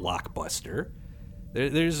no more Blockbuster.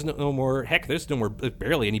 There's no more, there's no more,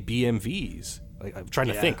 barely any BMVs. Like, I'm trying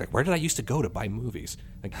to think, like, where did I used to go to buy movies?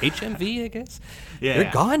 Like HMV, I guess? Yeah.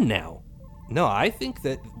 They're gone now. No, I think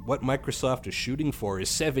that what Microsoft is shooting for is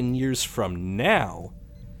 7 years from now.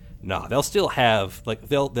 No, they'll still have, like,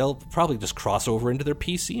 they'll probably just cross over into their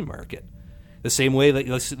PC market. The same way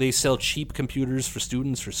that they sell cheap computers for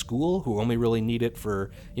students for school who only really need it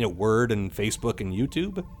for, you know, Word and Facebook and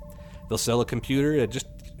YouTube. They'll sell a computer that just,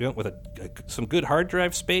 you know, with some good hard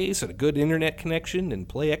drive space and a good internet connection and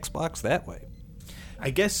play Xbox that way.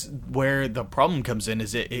 I guess where the problem comes in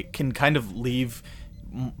is it can kind of leave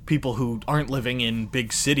people who aren't living in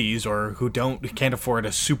big cities or who can't afford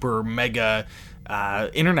a super mega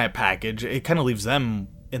internet package. It kind of leaves them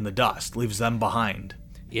in the dust, leaves them behind.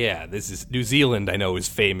 Yeah, this is New Zealand. I know is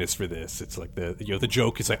famous for this. It's like the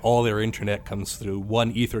joke is like all their internet comes through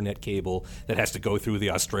one Ethernet cable that has to go through the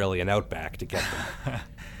Australian outback to get them.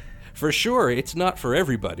 For sure, it's not for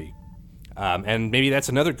everybody. And maybe that's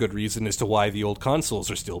another good reason as to why the old consoles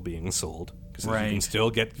are still being sold. Because you can still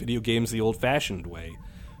get video games the old-fashioned way.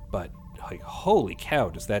 But, like, holy cow,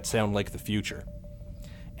 does that sound like the future?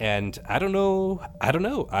 And I don't know. I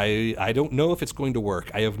don't know if it's going to work.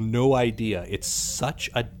 I have no idea. It's such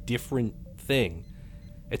a different thing.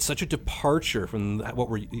 It's such a departure from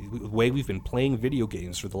the way we've been playing video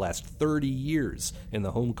games for the last 30 years in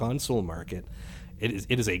the home console market.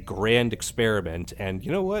 It is a grand experiment, and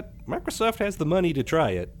you know what? Microsoft has the money to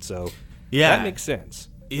try it, so that makes sense.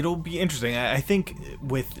 It'll be interesting. I think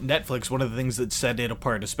with Netflix, one of the things that set it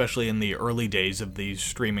apart, especially in the early days of these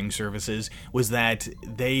streaming services, was that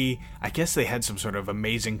I guess they had some sort of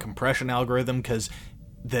amazing compression algorithm, because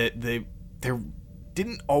it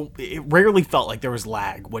rarely felt like there was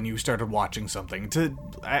lag when you started watching something.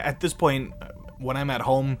 At this point, when I'm at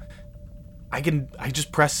home, I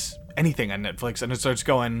just press anything on Netflix and it starts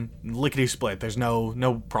going lickety-split. There's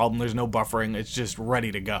no problem, there's no buffering, it's just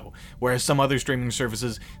ready to go. Whereas some other streaming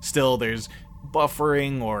services, still there's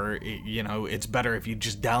buffering, or, you know, it's better if you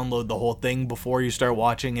just download the whole thing before you start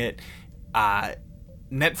watching it.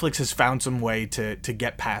 Netflix has found some way to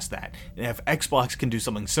get past that. And if Xbox can do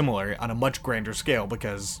something similar on a much grander scale,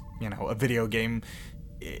 because, you know, a video game,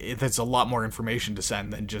 that's a lot more information to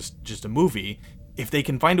send than just a movie. If they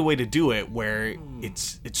can find a way to do it where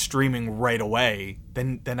it's streaming right away,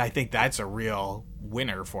 then I think that's a real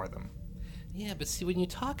winner for them. Yeah, but see, when you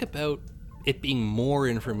talk about it being more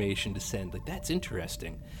information to send, like, that's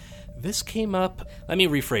interesting. This came up, let me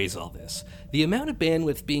rephrase all this. The amount of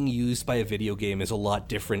bandwidth being used by a video game is a lot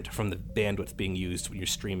different from the bandwidth being used when you're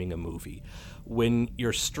streaming a movie. When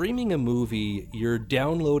you're streaming a movie, you're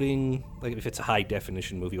downloading, like, if it's a high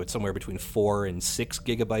definition movie, it's somewhere between 4 and 6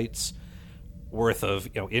 gigabytes worth of,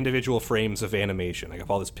 you know, individual frames of animation, like, of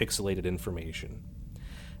all this pixelated information.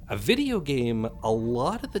 A video game, a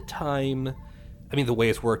lot of the time, I mean, the way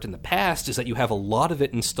it's worked in the past is that you have a lot of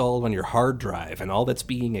it installed on your hard drive, and all that's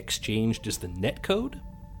being exchanged is the netcode.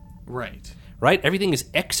 Right. Everything is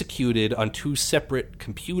executed on 2 separate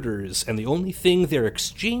computers, and the only thing they're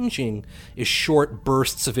exchanging is short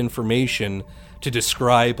bursts of information to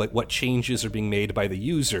describe, like, what changes are being made by the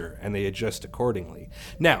user, and they adjust accordingly.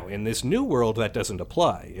 Now, in this new world, that doesn't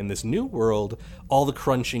apply. In this new world, all the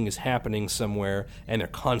crunching is happening somewhere, and they're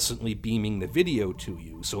constantly beaming the video to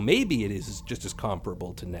you. So maybe it is just as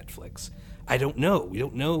comparable to Netflix. I don't know. We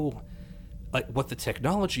don't know. like what the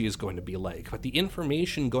technology is going to be like, but the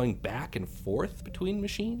information going back and forth between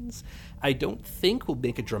machines, I don't think will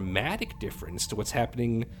make a dramatic difference to what's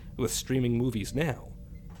happening with streaming movies now.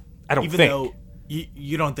 I don't Even think. though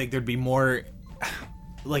you don't think there'd be more...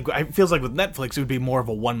 Like, it feels like with Netflix, it would be more of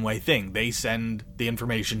a one-way thing. They send the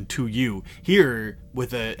information to you. Here,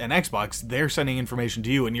 with an Xbox, they're sending information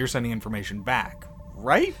to you, and you're sending information back,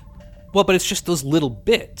 right? Well, but it's just those little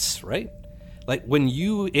bits, right? Like when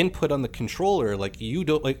you input on the controller, you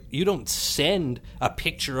don't send a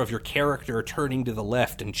picture of your character turning to the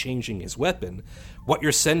left and changing his weapon. What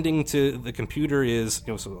you're sending to the computer is,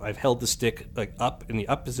 so I've held the stick up in the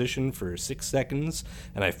up position for 6 seconds,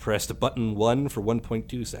 and I've pressed button 1 for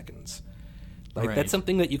 1.2 seconds. Right. That's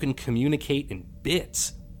something that you can communicate in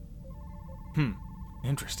bits.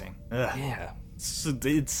 Interesting. Ugh. Yeah.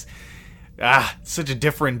 It's such a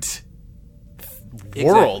different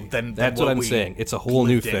world Exactly. than That's what what I'm we saying. It's a whole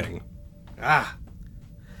new lived in. thing.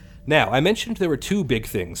 Now, I mentioned there were 2 big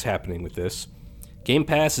things happening with this. Game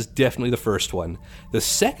Pass is definitely the first one. The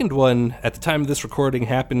second one, at the time of this recording,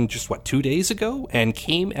 happened just, 2 days ago, and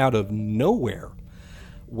came out of nowhere,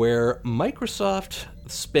 where Microsoft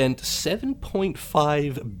spent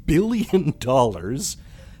 $7.5 billion,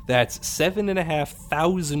 that's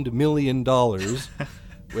 $7,500 million,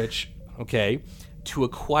 which, okay, to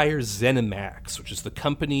acquire ZeniMax, which is the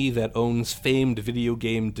company that owns famed video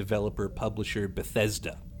game developer publisher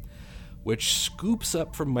Bethesda, which scoops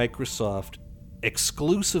up from Microsoft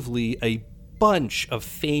exclusively a bunch of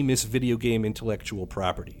famous video game intellectual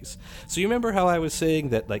properties. So you remember how I was saying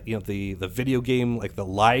that the video game, the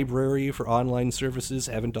library for online services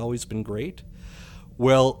haven't always been great?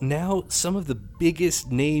 Well, now some of the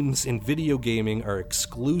biggest names in video gaming are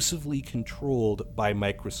exclusively controlled by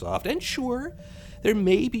Microsoft. And sure, there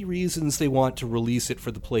may be reasons they want to release it for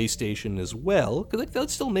the PlayStation as well, because they'll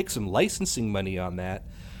still make some licensing money on that.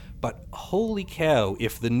 But holy cow,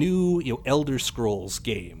 if the new Elder Scrolls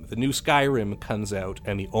game, the new Skyrim, comes out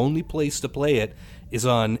and the only place to play it is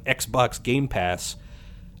on Xbox Game Pass,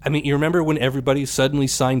 I mean, you remember when everybody suddenly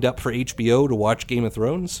signed up for HBO to watch Game of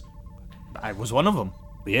Thrones? I was one of them.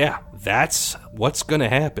 Yeah, that's what's going to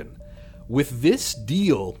happen. With this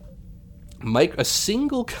deal, a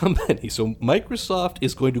single company, so Microsoft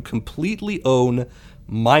is going to completely own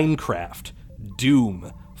Minecraft,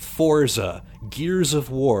 Doom, Forza, Gears of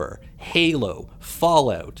War, Halo,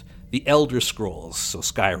 Fallout, the Elder Scrolls, so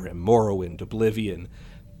Skyrim, Morrowind, Oblivion,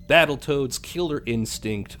 Battletoads, Killer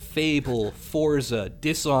Instinct, Fable, Forza,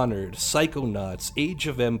 Dishonored, Psychonauts, Age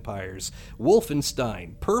of Empires,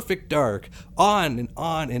 Wolfenstein, Perfect Dark, on and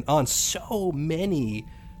on and on. So many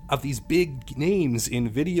of these big names in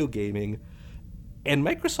video gaming. And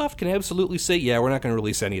Microsoft can absolutely say, yeah, we're not going to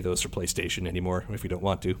release any of those for PlayStation anymore if we don't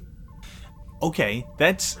want to. Okay,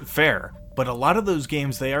 that's fair. But a lot of those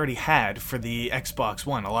games they already had for the Xbox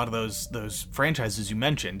One, a lot of those franchises you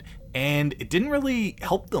mentioned, and it didn't really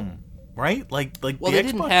help them, right? Well, Well, the they Xbox,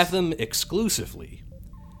 didn't have them exclusively.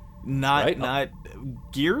 not right?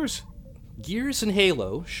 Gears. Gears and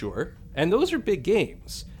Halo, sure. And those are big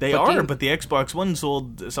games. They But are, game- but the Xbox One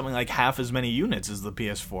sold something like half as many units as the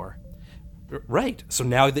PS4. Right. So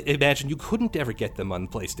now imagine you couldn't ever get them on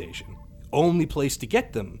PlayStation. Only place to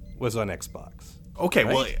get them was on Xbox. Okay,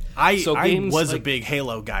 Right? well, I games was a like- big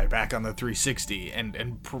Halo guy back on the 360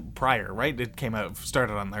 and prior, right? It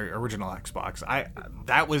started on the original Xbox.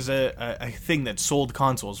 That was a thing that sold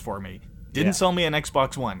consoles for me. Didn't Yeah. sell me an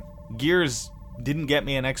Xbox One. Gears didn't get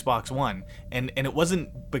me an Xbox One, and it wasn't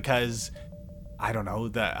because I don't know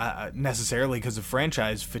that necessarily because of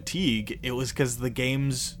franchise fatigue. It was because the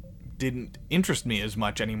games didn't interest me as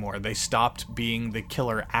much anymore. They stopped being the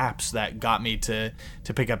killer apps that got me to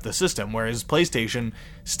pick up the system, whereas PlayStation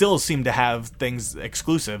still seemed to have things,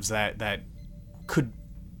 exclusives that could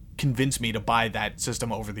convince me to buy that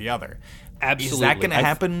system over the other. Absolutely. Is that going to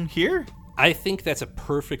happen here? I think that's a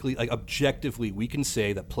perfectly, objectively, we can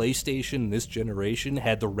say that PlayStation this generation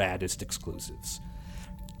had the raddest exclusives.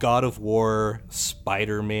 God of War,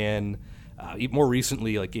 Spider-Man, more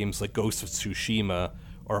recently, games like Ghost of Tsushima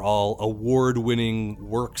are all award-winning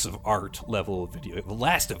works of art level video. The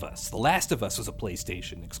Last of Us was a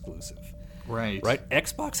PlayStation exclusive. Right.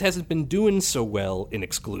 Xbox hasn't been doing so well in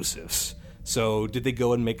exclusives. So did they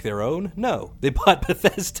go and make their own? No, they bought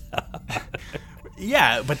Bethesda.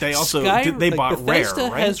 Yeah, but they also Skyrim, bought Bethesda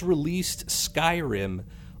Rare, right? has released Skyrim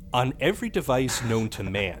on every device known to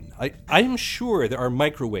man. I'm sure there are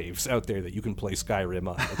microwaves out there that you can play Skyrim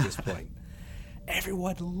on at this point.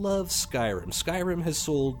 Everyone loves Skyrim. Skyrim has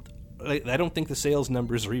sold... I don't think the sales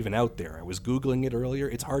numbers are even out there. I was Googling it earlier.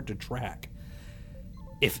 It's hard to track.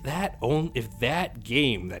 if that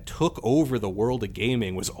game that took over the world of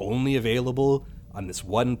gaming was only available on this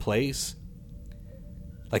one place,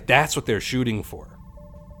 like, that's what they're shooting for.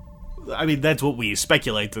 I mean, that's what we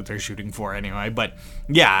speculate that they're shooting for anyway. But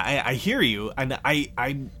yeah, I hear you, and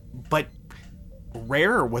but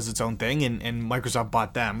Rare was its own thing, and Microsoft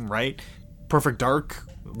bought them, right? Perfect Dark.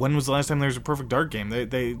 When was the last time there was a Perfect Dark game?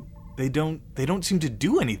 They don't seem to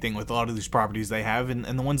do anything with a lot of these properties they have, and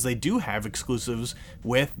the ones they do have exclusives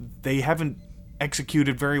with, they haven't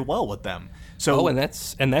executed very well with them. So and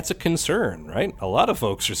that's a concern, right? A lot of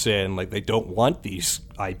folks are saying, like, they don't want these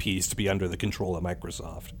IPs to be under the control of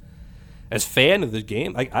Microsoft. As fan of the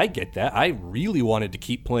game, I get that. I really wanted to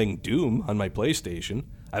keep playing Doom on my PlayStation.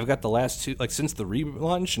 I've got the last two, like, since the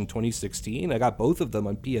relaunch in 2016, I got both of them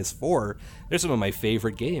on PS4. They're some of my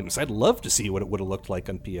favorite games. I'd love to see what it would have looked like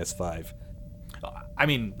on PS5. I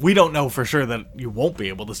mean, we don't know for sure that you won't be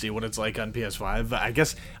able to see what it's like on PS5. I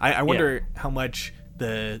guess I wonder how much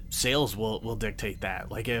the sales will dictate that.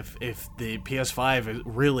 Like, if the PS5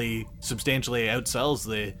 really substantially outsells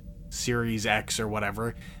the Series X or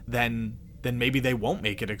whatever, then maybe they won't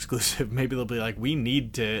make it exclusive. Maybe they'll be like, we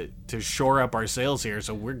need to shore up our sales here,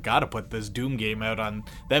 so we've got to put this Doom game out on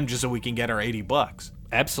them just so we can get our $80.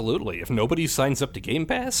 Absolutely. If nobody signs up to Game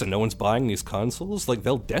Pass and no one's buying these consoles, like,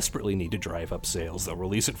 they'll desperately need to drive up sales. They'll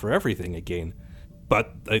release it for everything again.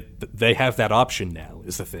 But they have that option now,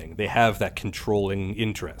 is the thing. They have that controlling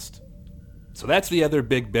interest. So that's the other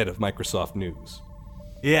big bit of Microsoft news.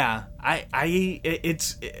 Yeah,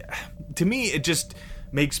 it's to me, it just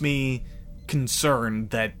makes me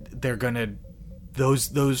concerned that they're gonna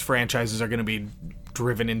those franchises are gonna be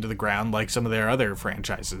driven into the ground like some of their other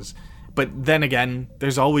franchises. But then again,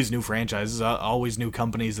 there's always new franchises, always new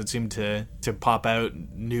companies that seem to pop out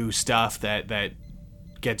new stuff that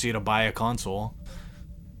gets you to buy a console.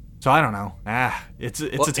 So I don't know. It's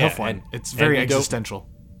a tough one. It's very existential.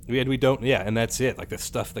 We don't, and that's it. Like, the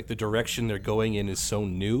stuff, like, the direction they're going in is so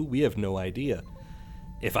new, we have no idea.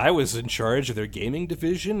 If I was in charge of their gaming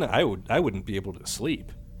division, I wouldn't be able to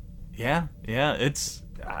sleep. Yeah, it's.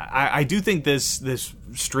 I do think this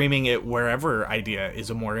streaming it wherever idea is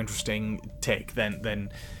a more interesting take than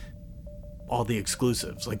all the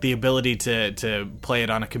exclusives. Like, the ability to play it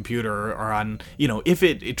on a computer or on, if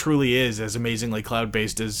it truly is as amazingly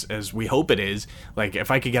cloud-based as we hope it is. Like,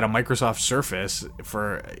 if I could get a Microsoft Surface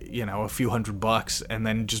for, a few $100 and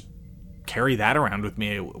then just carry that around with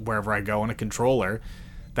me wherever I go on a controller,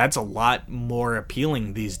 that's a lot more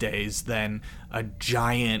appealing these days than a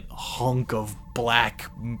giant hunk of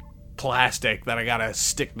black plastic that I gotta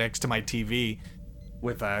stick next to my TV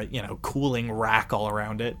with a, cooling rack all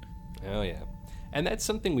around it. Oh, yeah. And that's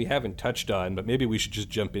something we haven't touched on, but maybe we should just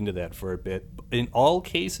jump into that for a bit. In all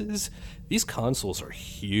cases, these consoles are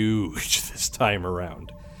huge this time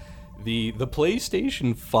around. The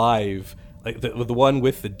PlayStation 5, like the one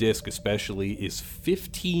with the disc especially, is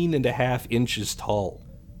 15.5 inches tall.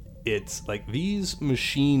 It's like, these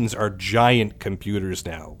machines are giant computers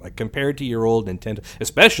now. Like, compared to your old Nintendo,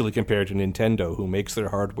 especially compared to Nintendo, who makes their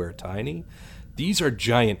hardware tiny, these are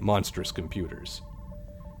giant, monstrous computers.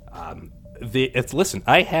 Listen,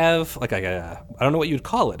 I have, like, I don't know what you'd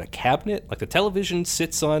call it, a cabinet. Like, the television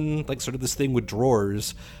sits on, like, sort of this thing with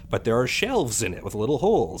drawers, but there are shelves in it with little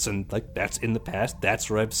holes, and, like, that's in the past,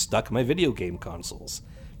 that's where I've stuck my video game consoles.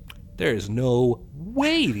 There is no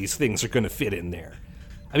way these things are going to fit in there.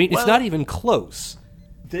 I mean, it's not even close.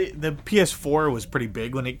 The PS4 was pretty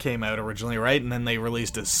big when it came out originally, right? And then they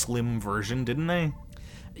released a slim version, didn't they?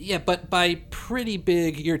 Yeah, but by pretty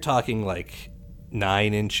big, you're talking like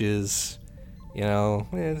 9 inches,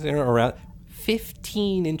 around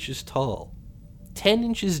 15 inches tall, 10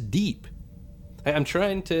 inches deep. I'm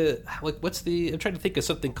trying to, I'm trying to think of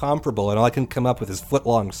something comparable, and all I can come up with is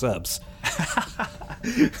foot-long subs.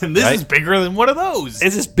 And this is bigger than one of those.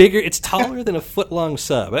 This is bigger. It's taller than a foot-long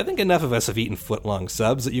sub. I think enough of us have eaten foot-long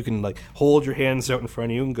subs that you can, like, hold your hands out in front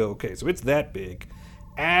of you and go, okay, so it's that big.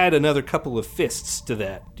 Add another couple of fists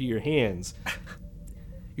to your hands.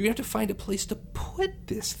 You're going to have to find a place to put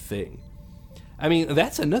this thing. I mean,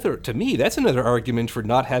 that's another argument for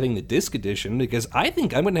not having the disc edition, because I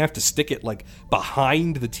think I'm going to have to stick it, like,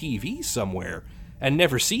 behind the TV somewhere and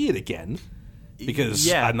never see it again.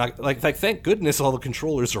 Because I'm not, like, thank goodness all the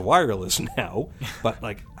controllers are wireless now. But,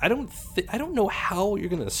 like, I don't know how you're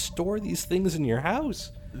going to store these things in your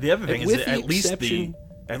house. The other thing is that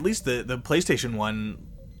at least the PlayStation 1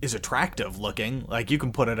 is attractive looking. Like, you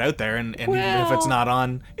can put it out there, and even if it's not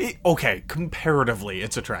on, comparatively,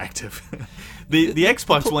 it's attractive. The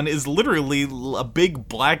Xbox One is literally a big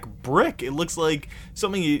black brick. It looks like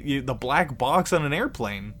something the black box on an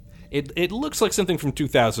airplane. It looks like something from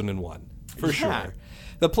 2001, for sure.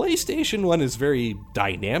 The PlayStation one is very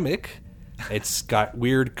dynamic. It's got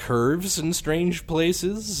weird curves in strange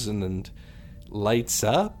places and lights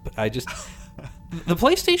up. The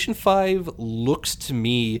PlayStation 5 looks to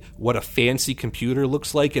me what a fancy computer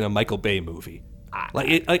looks like in a Michael Bay movie.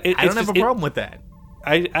 I don't have a problem with that.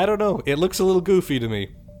 I don't know. It looks a little goofy to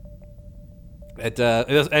me.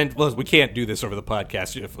 And we can't do this over the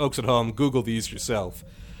podcast. Folks at home, Google these yourself.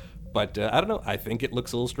 But I don't know. I think it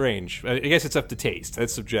looks a little strange. I guess it's up to taste.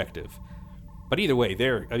 That's subjective. But either way,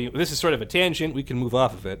 this is sort of a tangent. We can move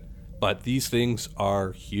off of it. But these things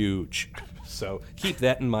are huge. So keep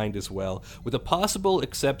that in mind as well. With a possible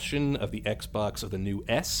exception of the Xbox of the new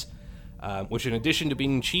S, which in addition to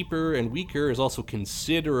being cheaper and weaker is also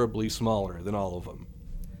considerably smaller than all of them.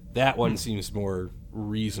 That one seems more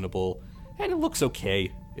reasonable, and it looks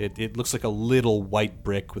okay. It looks like a little white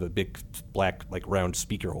brick with a big black, like, round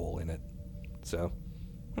speaker hole in it. So,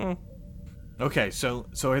 Okay, so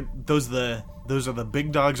are those are the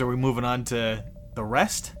big dogs. Are we moving on to the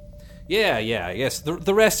rest? Yeah, I guess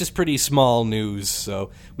the rest is pretty small news,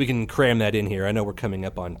 so we can cram that in here. I know we're coming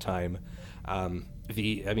up on time.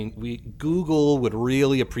 Google would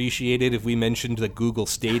really appreciate it if we mentioned that Google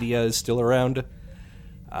Stadia is still around.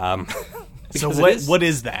 So what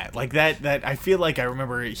is that? Like that I feel like I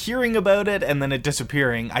remember hearing about it and then it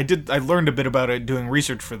disappearing. I learned a bit about it doing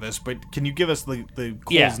research for this, but can you give us the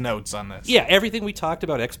Cole's notes on this? Yeah, everything we talked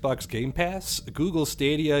about Xbox Game Pass, Google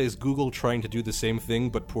Stadia is Google trying to do the same thing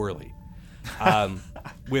but poorly.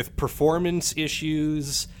 With performance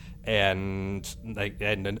issues and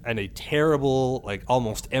a terrible, like,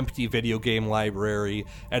 almost empty video game library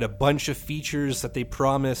and a bunch of features that they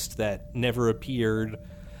promised that never appeared.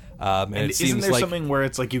 And it isn't seems there like something where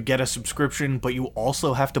it's like you get a subscription, but you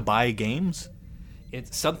also have to buy games?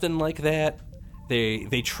 It's something like that.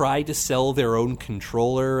 They tried to sell their own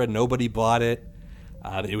controller, and nobody bought it.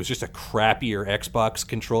 It was just a crappier Xbox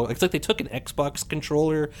controller. It's like they took an Xbox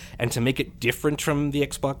controller, and to make it different from the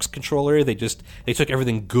Xbox controller, they took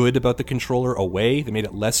everything good about the controller away. They made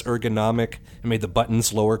it less ergonomic and made the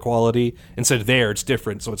buttons lower quality, and said, it's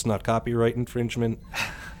different, so it's not copyright infringement.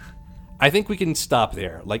 I think we can stop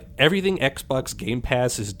there. Like, everything Xbox Game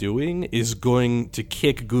Pass is doing is going to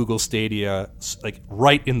kick Google Stadia, like,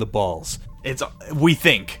 right in the balls. We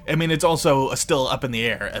think. I mean, it's also still up in the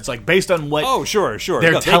air. It's like, based on what... Oh, sure.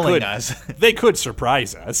 They're telling us. They could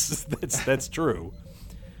surprise us. That's true.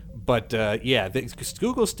 But,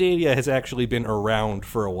 Google Stadia has actually been around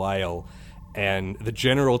for a while, and the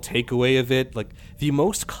general takeaway of it, like, the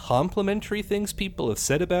most complimentary things people have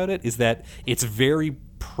said about it is that it's very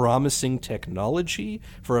promising technology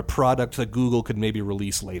for a product that Google could maybe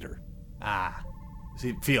release later. So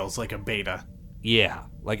it feels like a beta. Yeah,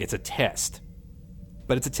 like it's a test.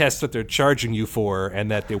 But it's a test that they're charging you for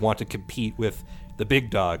and that they want to compete with the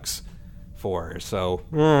big dogs for, so...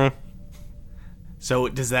 So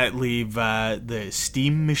does that leave the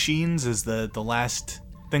Steam machines as the last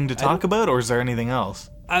thing to talk about, or is there anything else?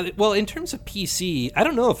 Well, in terms of PC, I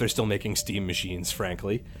don't know if they're still making Steam machines,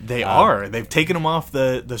 frankly. They are. They've taken them off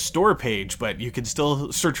the store page, but you can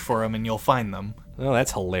still search for them and you'll find them. Well,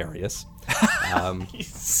 that's hilarious. You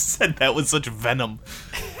said that with such venom.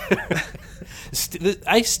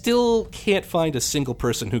 I still can't find a single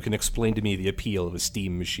person who can explain to me the appeal of a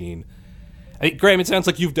Steam machine. Graham, it sounds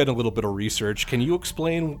like you've done a little bit of research. Can you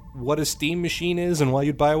explain what a Steam machine is and why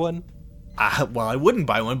you'd buy one? Well, I wouldn't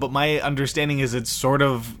buy one, but my understanding is it's sort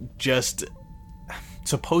of just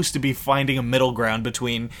supposed to be finding a middle ground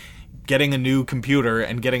between getting a new computer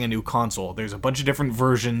and getting a new console. There's a bunch of different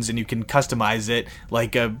versions, and you can customize it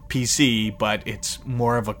like a PC, but it's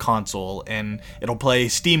more of a console, and it'll play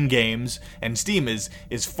Steam games, and Steam is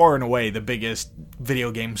far and away the biggest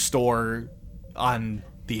video game store on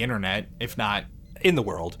the internet, if not... In the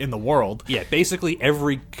world. Yeah, basically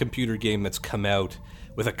every computer game that's come out,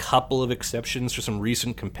 with a couple of exceptions for some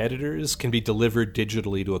recent competitors, can be delivered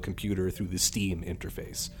digitally to a computer through the Steam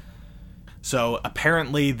interface. So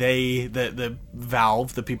apparently the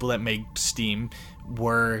Valve, the people that make Steam,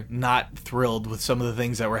 were not thrilled with some of the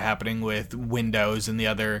things that were happening with Windows and the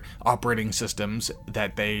other operating systems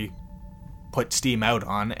that they put Steam out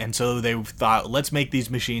on, and so they thought, let's make these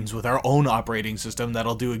machines with our own operating system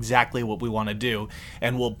that'll do exactly what we want to do,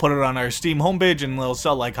 and we'll put it on our Steam homepage and they'll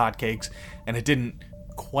sell like hotcakes, and it didn't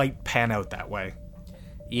quite pan out that way.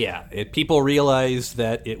 Yeah, people realized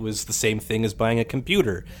that it was the same thing as buying a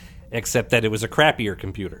computer, except that it was a crappier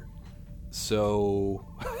computer. So,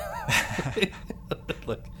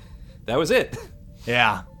 look, that was it.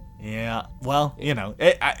 Yeah. Well,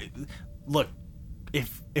 look,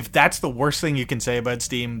 if that's the worst thing you can say about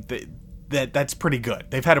Steam, that's pretty good.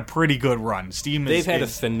 They've had a pretty good run. They've had a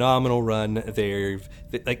phenomenal run.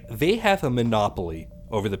 They have a monopoly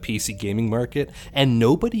over the PC gaming market, and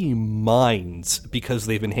nobody minds because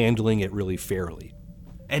they've been handling it really fairly.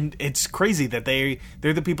 And it's crazy that they're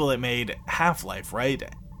the people that made Half-Life, right?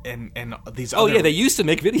 And these Oh yeah, they used to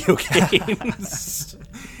make video games.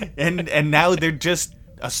 and now they're just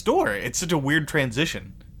a store. It's such a weird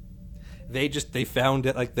transition. They found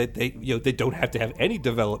it like that they don't have to have any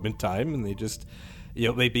development time, and they just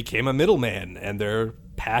they became a middleman, and they're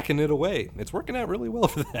packing it away. It's working out really well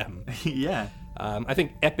for them. Yeah. I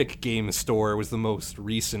think Epic Games Store was the most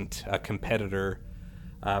recent competitor.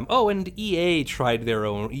 And EA tried their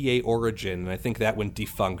own EA Origin, and I think that went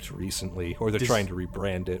defunct recently, or they're trying to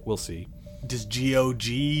rebrand it. We'll see. Does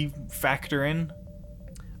GOG factor in?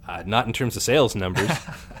 Not in terms of sales numbers.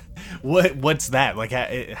 What's that? Like,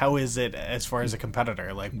 how is it as far as a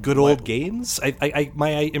competitor? Like Good Old Games?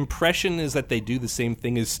 My impression is that they do the same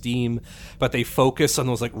thing as Steam, but they focus on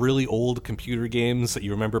those like really old computer games that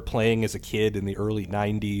you remember playing as a kid in the early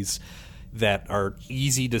 90s that are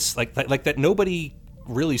easy to like that nobody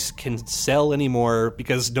really can sell anymore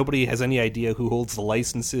because nobody has any idea who holds the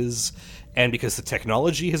licenses, and because the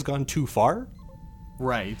technology has gone too far.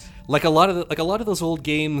 Right. Like a lot of those old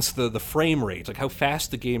games, the frame rate, like how fast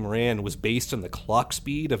the game ran, was based on the clock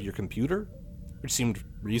speed of your computer, which seemed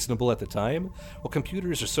reasonable at the time. Well,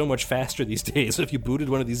 computers are so much faster these days. If you booted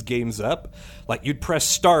one of these games up, like you'd press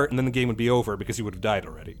start and then the game would be over because you would have died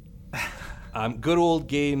already. Good Old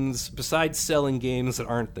Games, besides selling games that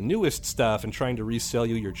aren't the newest stuff and trying to resell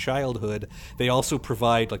you your childhood, they also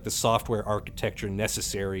provide like the software architecture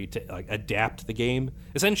necessary to like adapt the game,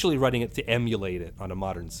 essentially running it to emulate it on a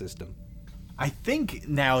modern system. I think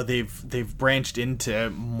now they've branched into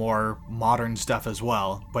more modern stuff as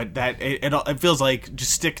well, but that it feels like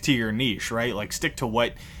just stick to your niche, right? Like stick to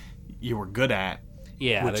what you were good at.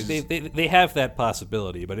 Yeah, they have that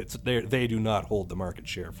possibility, but they do not hold the market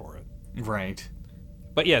share for it. Right.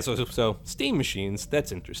 But yeah, so Steam machines,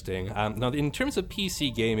 that's interesting. Now, in terms of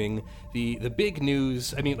PC gaming, the big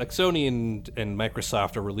news, I mean, like Sony and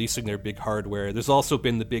Microsoft are releasing their big hardware. There's also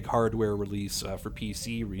been the big hardware release for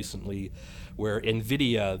PC recently, where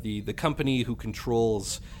NVIDIA, the company who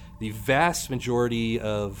controls the vast majority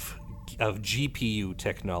of GPU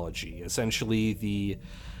technology, essentially the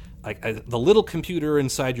little computer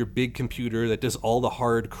inside your big computer that does all the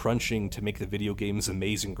hard crunching to make the video game's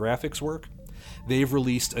amazing graphics work. They've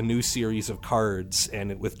released a new series of cards,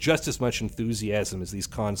 and with just as much enthusiasm as these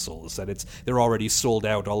consoles, that they're already sold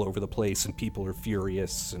out all over the place, and people are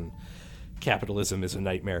furious, and capitalism is a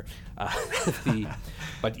nightmare.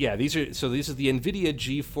 But yeah, these are the NVIDIA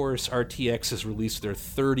GeForce RTX has released their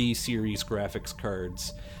 30 series graphics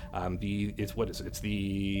cards. It's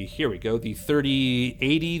the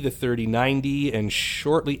 3080, the 3090, and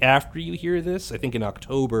shortly after you hear this, I think in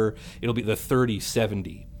October, it'll be the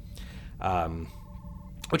 3070.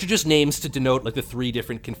 Which are just names to denote like the three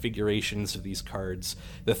different configurations of these cards.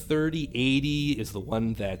 The 3080 is the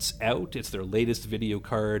one that's out. It's their latest video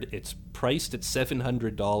card. It's priced at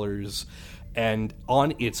 $700, and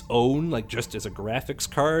on its own, like just as a graphics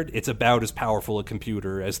card, it's about as powerful a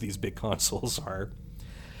computer as these big consoles are.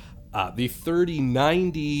 The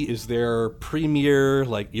 3090 is their premier,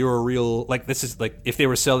 like, you're a real, like, this is, like, if they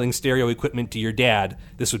were selling stereo equipment to your dad,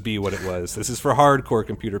 this would be what it was. This is for hardcore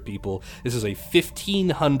computer people. This is a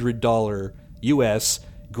 $1,500 US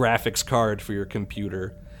graphics card for your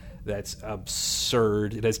computer. That's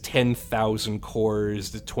absurd. It has 10,000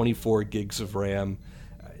 cores, 24 gigs of RAM.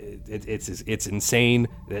 It's insane.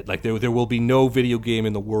 Like, there will be no video game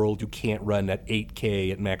in the world you can't run at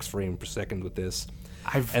 8K at max frame per second with this.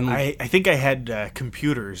 I think I had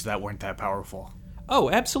computers that weren't that powerful. Oh,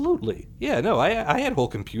 absolutely. Yeah, no, I had whole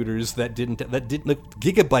computers that didn't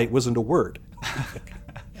gigabyte wasn't a word.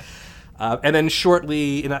 And then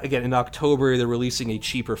shortly, in October, they're releasing a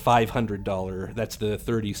cheaper $500. That's the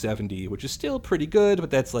 3070, which is still pretty good, but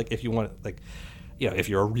that's like if you want, like, if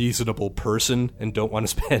you're a reasonable person and don't want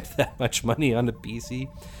to spend that much money on a PC,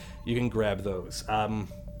 you can grab those.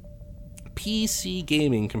 PC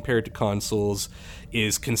gaming compared to consoles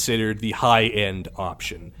is considered the high-end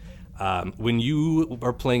option. When you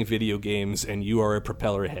are playing video games and you are a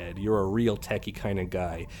propeller head, you're a real techie kind of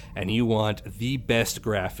guy, and you want the best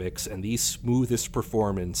graphics and the smoothest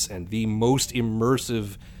performance and the most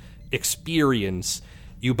immersive experience,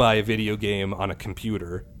 you buy a video game on a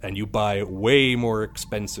computer, and you buy way more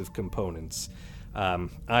expensive components.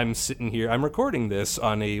 I'm sitting here, I'm recording this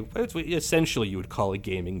on essentially you would call a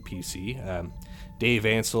gaming PC. Dave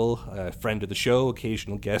Ansel, a friend of the show,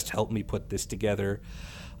 occasional guest, helped me put this together,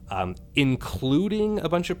 including a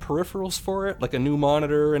bunch of peripherals for it, like a new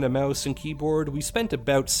monitor and a mouse and keyboard. We spent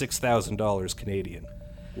about $6,000 Canadian.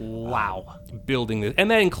 Wow. Building this,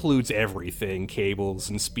 and that includes everything,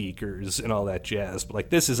 cables and speakers and all that jazz. But like,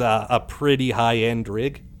 this is a pretty high-end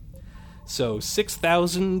rig. So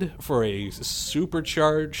 $6,000 for a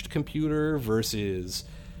supercharged computer versus,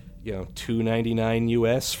 $299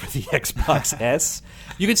 US for the Xbox S.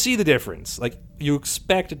 You can see the difference. Like, you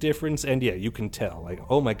expect a difference, and yeah, you can tell. Like,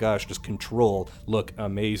 oh my gosh, does Control look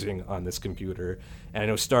amazing on this computer? And I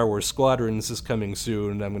know Star Wars Squadrons is coming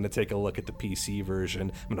soon. I'm going to take a look at the PC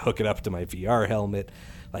version. I'm going to hook it up to my VR helmet.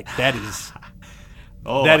 Like, that is...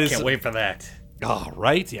 I can't wait for that. Oh,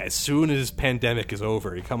 right? Yeah, as soon as pandemic is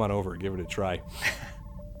over, you come on over and give it a try.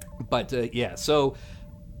 But, so...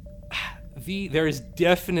 there is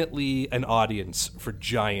definitely an audience for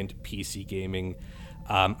giant PC gaming.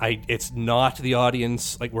 It's not the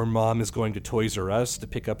audience like where mom is going to Toys R Us to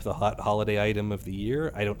pick up the hot holiday item of the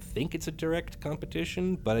year. I don't think it's a direct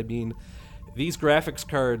competition, but I mean, these graphics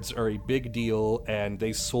cards are a big deal, and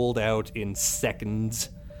they sold out in seconds.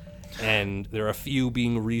 And there are a few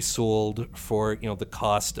being resold for the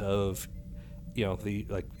cost of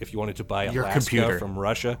if you wanted to buy your Alaska computer from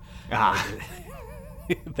Russia.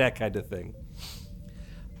 That kind of thing.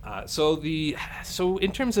 So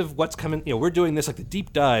in terms of what's coming, we're doing this like the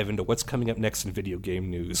deep dive into what's coming up next in video game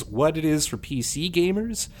news. What it is for PC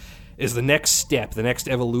gamers is the next step. The next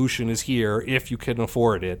evolution is here if you can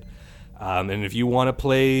afford it. And if you want to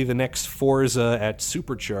play the next Forza at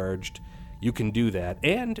supercharged, you can do that.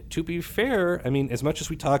 And to be fair, I mean, as much as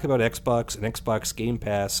we talk about Xbox and Xbox Game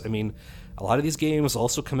Pass, I mean, a lot of these games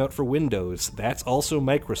also come out for Windows. That's also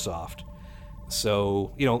Microsoft.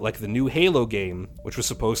 So, like the new Halo game, which was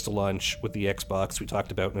supposed to launch with the Xbox, we talked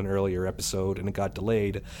about in an earlier episode, and it got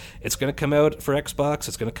delayed. It's going to come out for Xbox,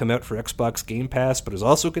 it's going to come out for Xbox Game Pass, but it's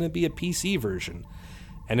also going to be a PC version.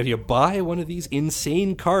 And if you buy one of these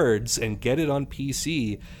insane cards and get it on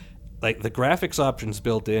PC, like the graphics options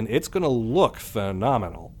built in, it's going to look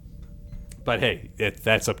phenomenal. But hey,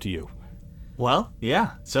 that's up to you. Well,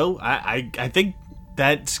 yeah. So I think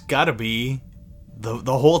that's got to be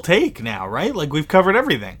the whole take now, right? Like, we've covered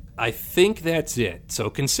everything. I think that's it.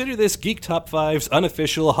 So consider this Geek Top 5's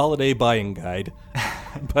unofficial holiday buying guide.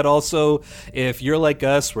 But also, if you're like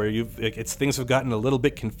us, where things have gotten a little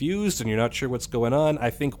bit confused and you're not sure what's going on,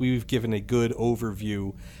 I think we've given a good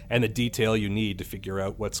overview and the detail you need to figure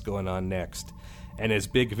out what's going on next. And as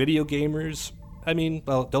big video gamers, I mean,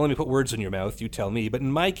 well, don't let me put words in your mouth, you tell me, but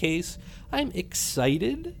in my case, I'm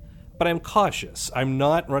excited, but I'm cautious. I'm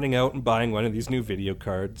not running out and buying one of these new video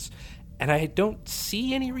cards, and I don't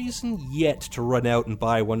see any reason yet to run out and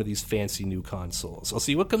buy one of these fancy new consoles. I'll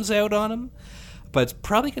see what comes out on them, but it's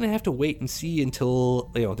probably going to have to wait and see until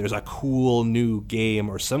there's a cool new game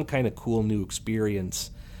or some kind of cool new experience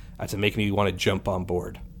to make me want to jump on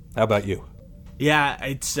board. How about you? Yeah,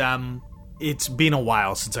 it's been a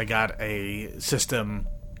while since I got a system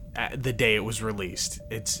the day it was released.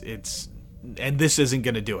 And this isn't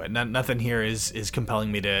going to do it. Nothing here is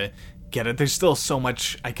compelling me to get it. There's still so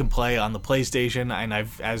much I can play on the PlayStation, and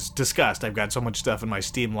as discussed, I've got so much stuff in my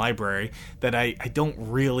Steam library that I don't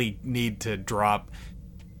really need to drop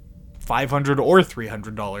 $500 or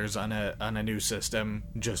 $300 on a new system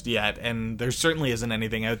just yet. And there certainly isn't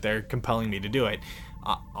anything out there compelling me to do it.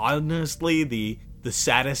 Honestly, the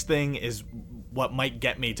saddest thing is what might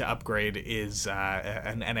get me to upgrade is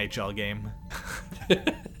an NHL game.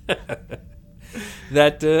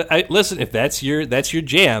 Listen, if that's your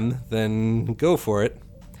jam, then go for it.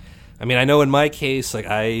 I mean, I know in my case, like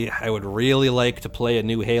I would really like to play a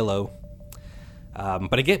new Halo,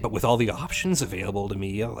 but with all the options available to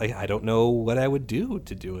me, I don't know what I would do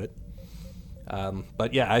to do it.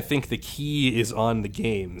 But yeah, I think the key is on the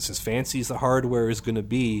games. As fancy as the hardware is going to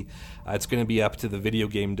be, it's going to be up to the video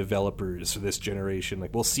game developers for this generation.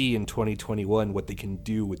 Like, we'll see in 2021 what they can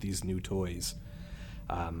do with these new toys.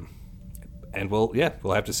 And we'll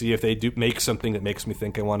have to see if they do make something that makes me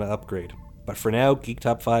think I want to upgrade. But for now, Geek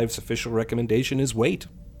Top 5's official recommendation is wait.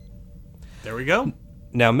 There we go.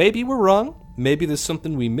 Now, maybe we're wrong. Maybe there's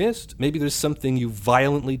something we missed. Maybe there's something you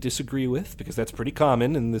violently disagree with, because that's pretty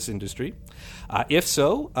common in this industry. If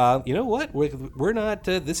so, you know what? We're not.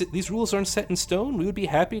 These rules aren't set in stone. We would be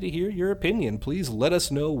happy to hear your opinion. Please let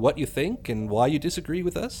us know what you think and why you disagree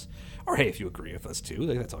with us. Or hey, if you agree with us too,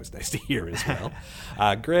 that's always nice to hear as well.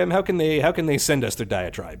 Graham, how can they send us their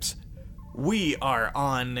diatribes? We are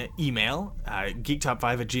on email,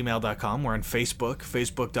 geektop5@gmail.com. We're on Facebook,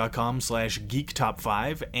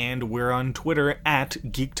 facebook.com/geektop5, and we're on Twitter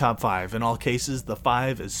 @geektop5. In all cases, the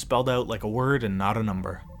 5 is spelled out like a word and not a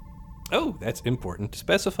number. Oh, that's important to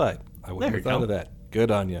specify. I wouldn't have There you thought go. of that. Good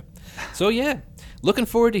on you. So yeah, looking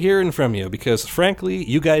forward to hearing from you because frankly,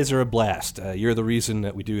 you guys are a blast. You're the reason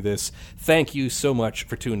that we do this. Thank you so much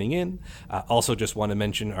for tuning in. Also just want to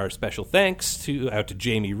mention our special thanks out to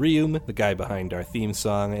Jamie Reum, the guy behind our theme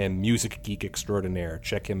song and music geek extraordinaire.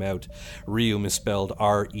 Check him out. Reum is spelled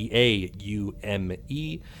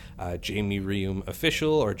Reaume. Jamie Reum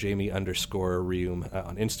Official or Jamie_Reum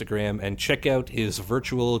on Instagram, and check out his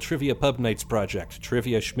virtual Trivia Pub Nights project,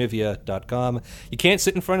 triviaschmivia.com. You can't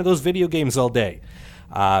sit in front of those video games all day.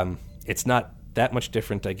 It's not that much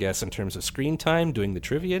different, I guess, in terms of screen time doing the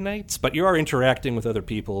trivia nights, but you are interacting with other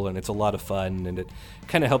people, and it's a lot of fun, and it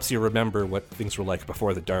kind of helps you remember what things were like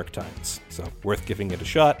before the dark times. So worth giving it a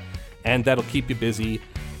shot, and that'll keep you busy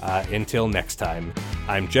until next time.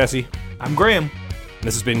 I'm Jesse. I'm Graham.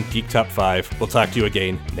 This has been Geek Top 5. We'll talk to you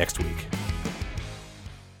again next week.